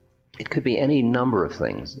any number of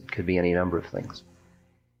things. It could be any number of things.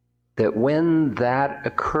 That when that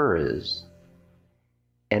occurs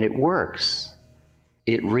and it works,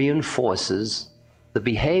 it reinforces the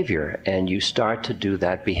behavior, and you start to do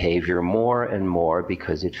that behavior more and more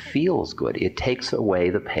because it feels good. It takes away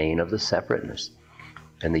the pain of the separateness.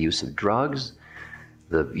 And the use of drugs,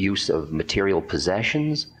 the use of material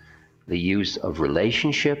possessions, the use of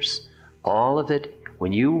relationships, all of it,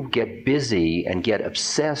 when you get busy and get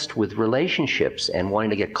obsessed with relationships and wanting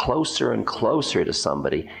to get closer and closer to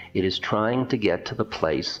somebody, it is trying to get to the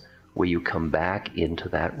place where you come back into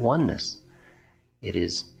that oneness.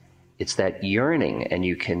 It's that yearning, and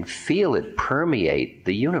you can feel it permeate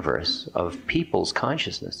the universe of people's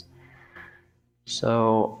consciousness.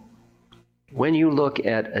 So when you look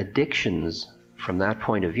at addictions from that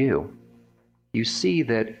point of view, you see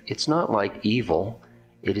that it's not like evil.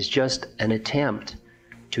 It is just an attempt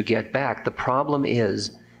to get back. The problem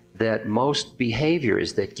is that most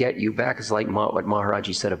behaviors that get you back is like what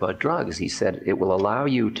Maharaji said about drugs. He said it will allow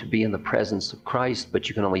you to be in the presence of Christ, but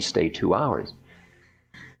you can only stay 2 hours.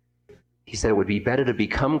 He said it would be better to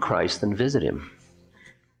become Christ than visit him.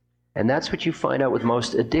 And that's what you find out with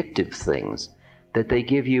most addictive things, that they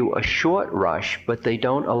give you a short rush, but they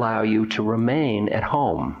don't allow you to remain at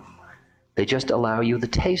home. They just allow you the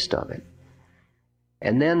taste of it.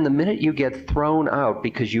 And then the minute you get thrown out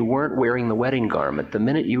because you weren't wearing the wedding garment, the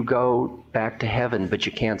minute you go back to heaven but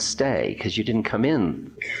you can't stay because you didn't come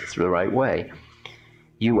in through the right way,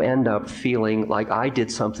 you end up feeling like I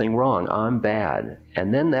did something wrong, I'm bad.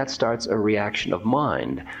 And then that starts a reaction of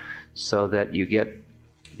mind, so that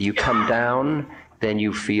you come down, then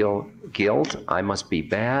you feel guilt, I must be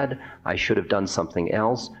bad, I should have done something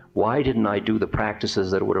else. Why didn't I do the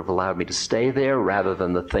practices that would have allowed me to stay there rather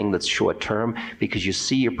than the thing that's short term? Because you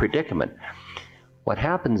see your predicament. What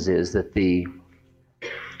happens is that the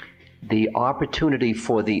opportunity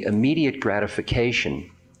for the immediate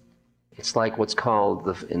gratification, it's like what's called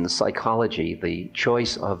in the psychology, the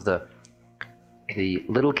choice of the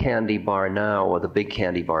little candy bar now or the big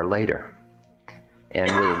candy bar later.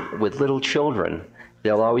 And with little children,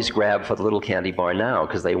 they'll always grab for the little candy bar now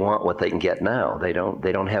because they want what they can get now. They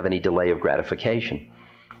don't have any delay of gratification.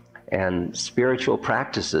 And spiritual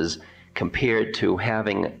practices compared to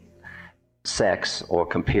having sex or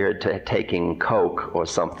compared to taking Coke or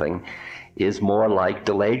something is more like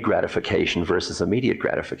delayed gratification versus immediate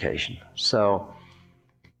gratification. So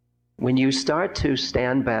when you start to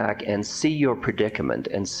stand back and see your predicament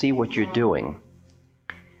and see what you're doing,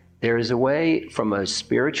 there is a way from a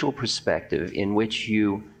spiritual perspective in which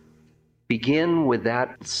you begin with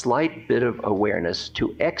that slight bit of awareness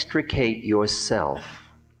to extricate yourself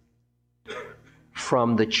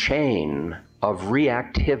from the chain of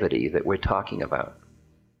reactivity that we're talking about.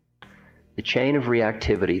 The chain of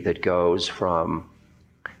reactivity that goes from,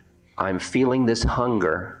 I'm feeling this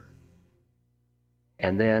hunger,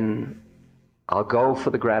 and then I'll go for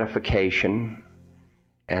the gratification,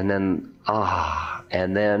 and then,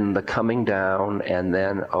 and then the coming down, and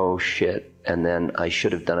then, oh shit, and then I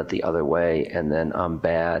should have done it the other way, and then I'm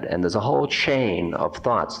bad, and there's a whole chain of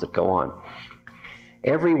thoughts that go on.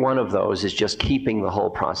 Every one of those is just keeping the whole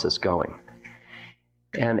process going.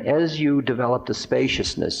 And as you develop the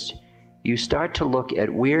spaciousness, you start to look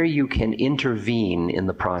at where you can intervene in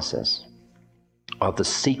the process of the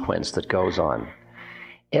sequence that goes on.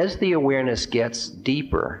 As the awareness gets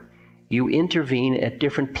deeper, you intervene at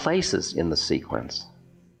different places in the sequence.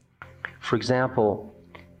 For example,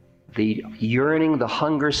 the yearning, the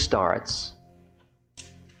hunger starts,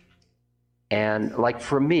 and like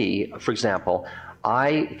for me, for example,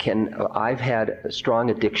 I've had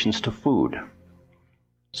strong addictions to food,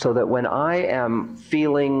 so that when I am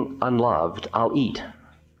feeling unloved, I'll eat,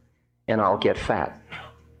 and I'll get fat.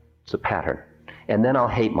 It's a pattern. And then I'll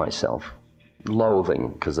hate myself,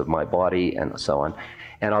 loathing because of my body and so on.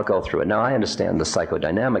 And I'll go through it. Now, I understand the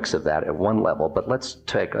psychodynamics of that at one level, but let's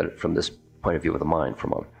take it from this point of view of the mind for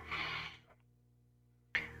a moment.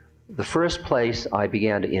 The first place I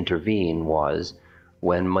began to intervene was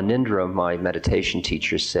when Munindra, my meditation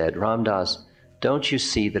teacher, said, Ram Dass, don't you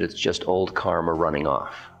see that it's just old karma running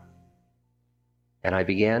off? And I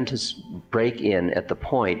began to break in at the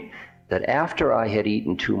point that after I had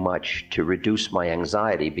eaten too much to reduce my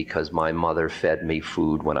anxiety because my mother fed me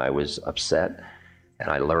food when I was upset, and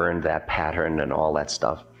I learned that pattern and all that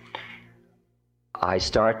stuff, I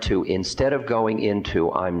start to, instead of going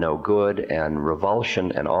into I'm no good and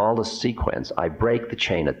revulsion and all the sequence, I break the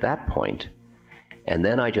chain at that point, and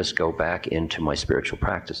then I just go back into my spiritual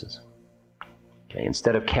practices. Okay,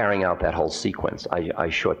 instead of carrying out that whole sequence, I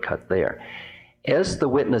shortcut there. As the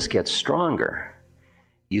witness gets stronger,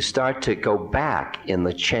 you start to go back in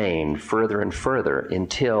the chain further and further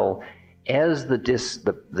until as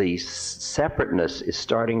the separateness is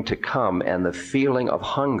starting to come and the feeling of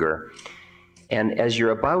hunger, And as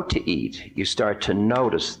you're about to eat, you start to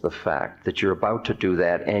notice the fact that you're about to do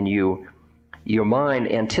that, and your mind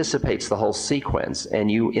anticipates the whole sequence, and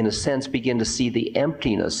you, in a sense, begin to see the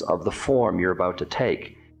emptiness of the form you're about to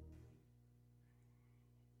take.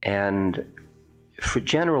 And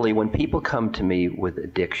generally, when people come to me with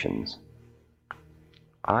addictions,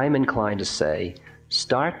 I'm inclined to say,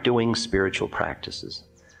 start doing spiritual practices.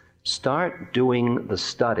 Start doing the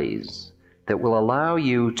studies that will allow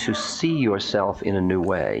you to see yourself in a new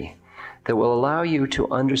way, that will allow you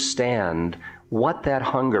to understand what that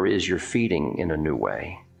hunger is you're feeding in a new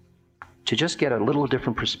way, to just get a little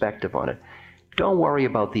different perspective on it. Don't worry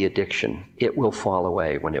about the addiction. It will fall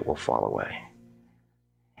away when it will fall away.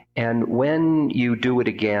 And when you do it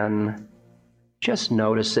again, just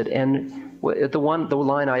notice it. And the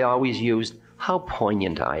line I always used, how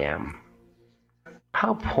poignant I am.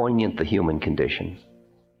 How poignant the human condition.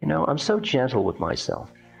 You know, I'm so gentle with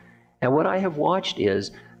myself. And what I have watched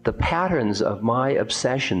is the patterns of my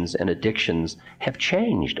obsessions and addictions have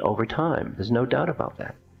changed over time. There's no doubt about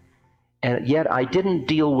that. And yet I didn't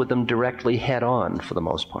deal with them directly head on for the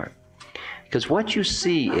most part. Because what you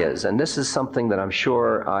see is, and this is something that I'm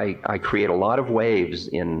sure I create a lot of waves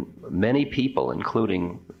in many people,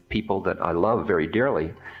 including people that I love very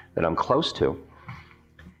dearly, that I'm close to.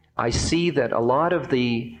 I see that a lot of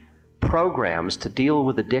the programs to deal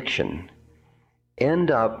with addiction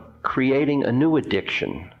end up creating a new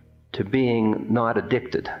addiction to being not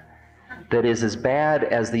addicted that is as bad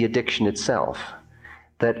as the addiction itself.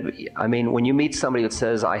 That, I mean, when you meet somebody that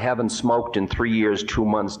says, I haven't smoked in 3 years, 2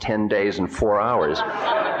 months, 10 days, and 4 hours,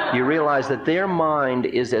 you realize that their mind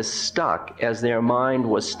is as stuck as their mind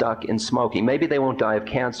was stuck in smoking. Maybe they won't die of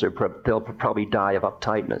cancer, but they'll probably die of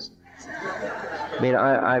uptightness. I mean,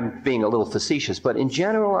 I'm being a little facetious, but in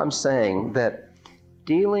general, I'm saying that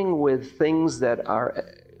dealing with things that are,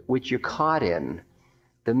 which you're caught in,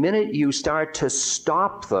 the minute you start to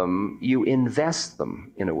stop them, you invest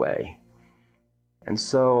them in a way. And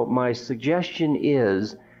so my suggestion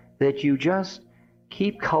is that you just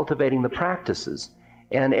keep cultivating the practices.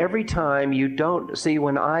 And every time you don't, see,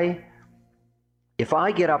 if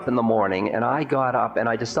I get up in the morning and I got up and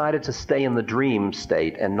I decided to stay in the dream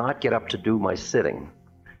state and not get up to do my sitting,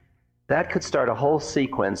 that could start a whole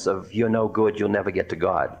sequence of you're no good, you'll never get to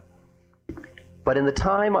God. But in the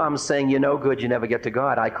time I'm saying you're no good, you never get to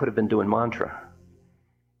God, I could have been doing mantra.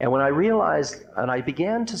 And when I realized, and I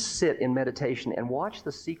began to sit in meditation and watch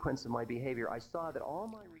the sequence of my behavior, I saw that all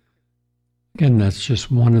my... Again, that's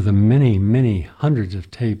just one of the many, many hundreds of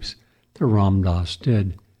tapes that Ram Dass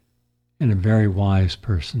did, and a very wise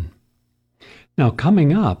person. Now,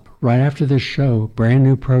 coming up, right after this show, brand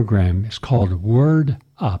new program is called Word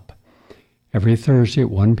Up. Every Thursday at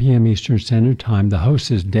 1 p.m. Eastern Standard Time. The host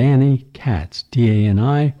is Dani Katz,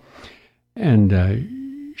 D-A-N-I, and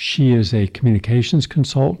she is a communications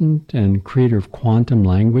consultant and creator of quantum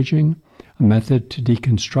languaging, a method to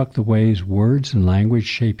deconstruct the ways words and language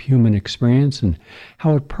shape human experience and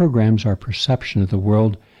how it programs our perception of the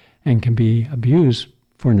world and can be abused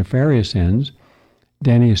for nefarious ends.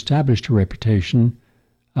 Dani established a reputation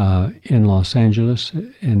in Los Angeles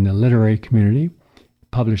in the literary community,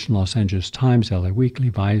 published in Los Angeles Times, LA Weekly,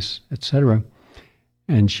 Vice, etc.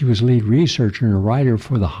 And she was lead researcher and a writer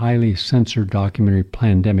for the highly censored documentary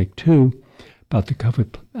Plandemic 2 about the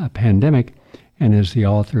COVID pandemic, and is the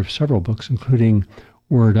author of several books, including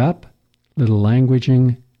Word Up, Little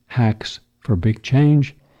Languaging, Hacks for Big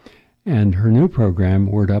Change. And her new program,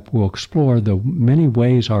 Word Up, will explore the many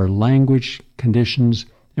ways our language conditions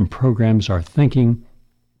and programs our thinking,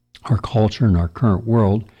 our culture, and our current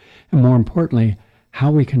world, and more importantly, how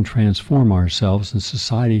we can transform ourselves and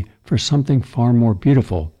society for something far more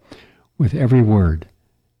beautiful with every word,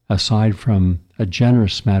 aside from a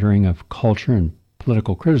generous smattering of culture and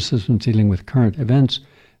political criticism dealing with current events,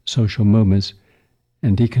 social movements,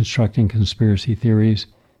 and deconstructing conspiracy theories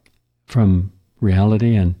from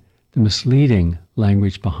reality and the misleading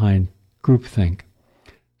language behind groupthink.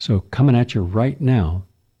 So coming at you right now,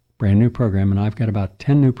 brand new program, and I've got about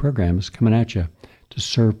 10 new programs coming at you to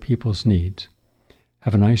serve people's needs.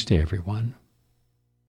 Have a nice day, everyone.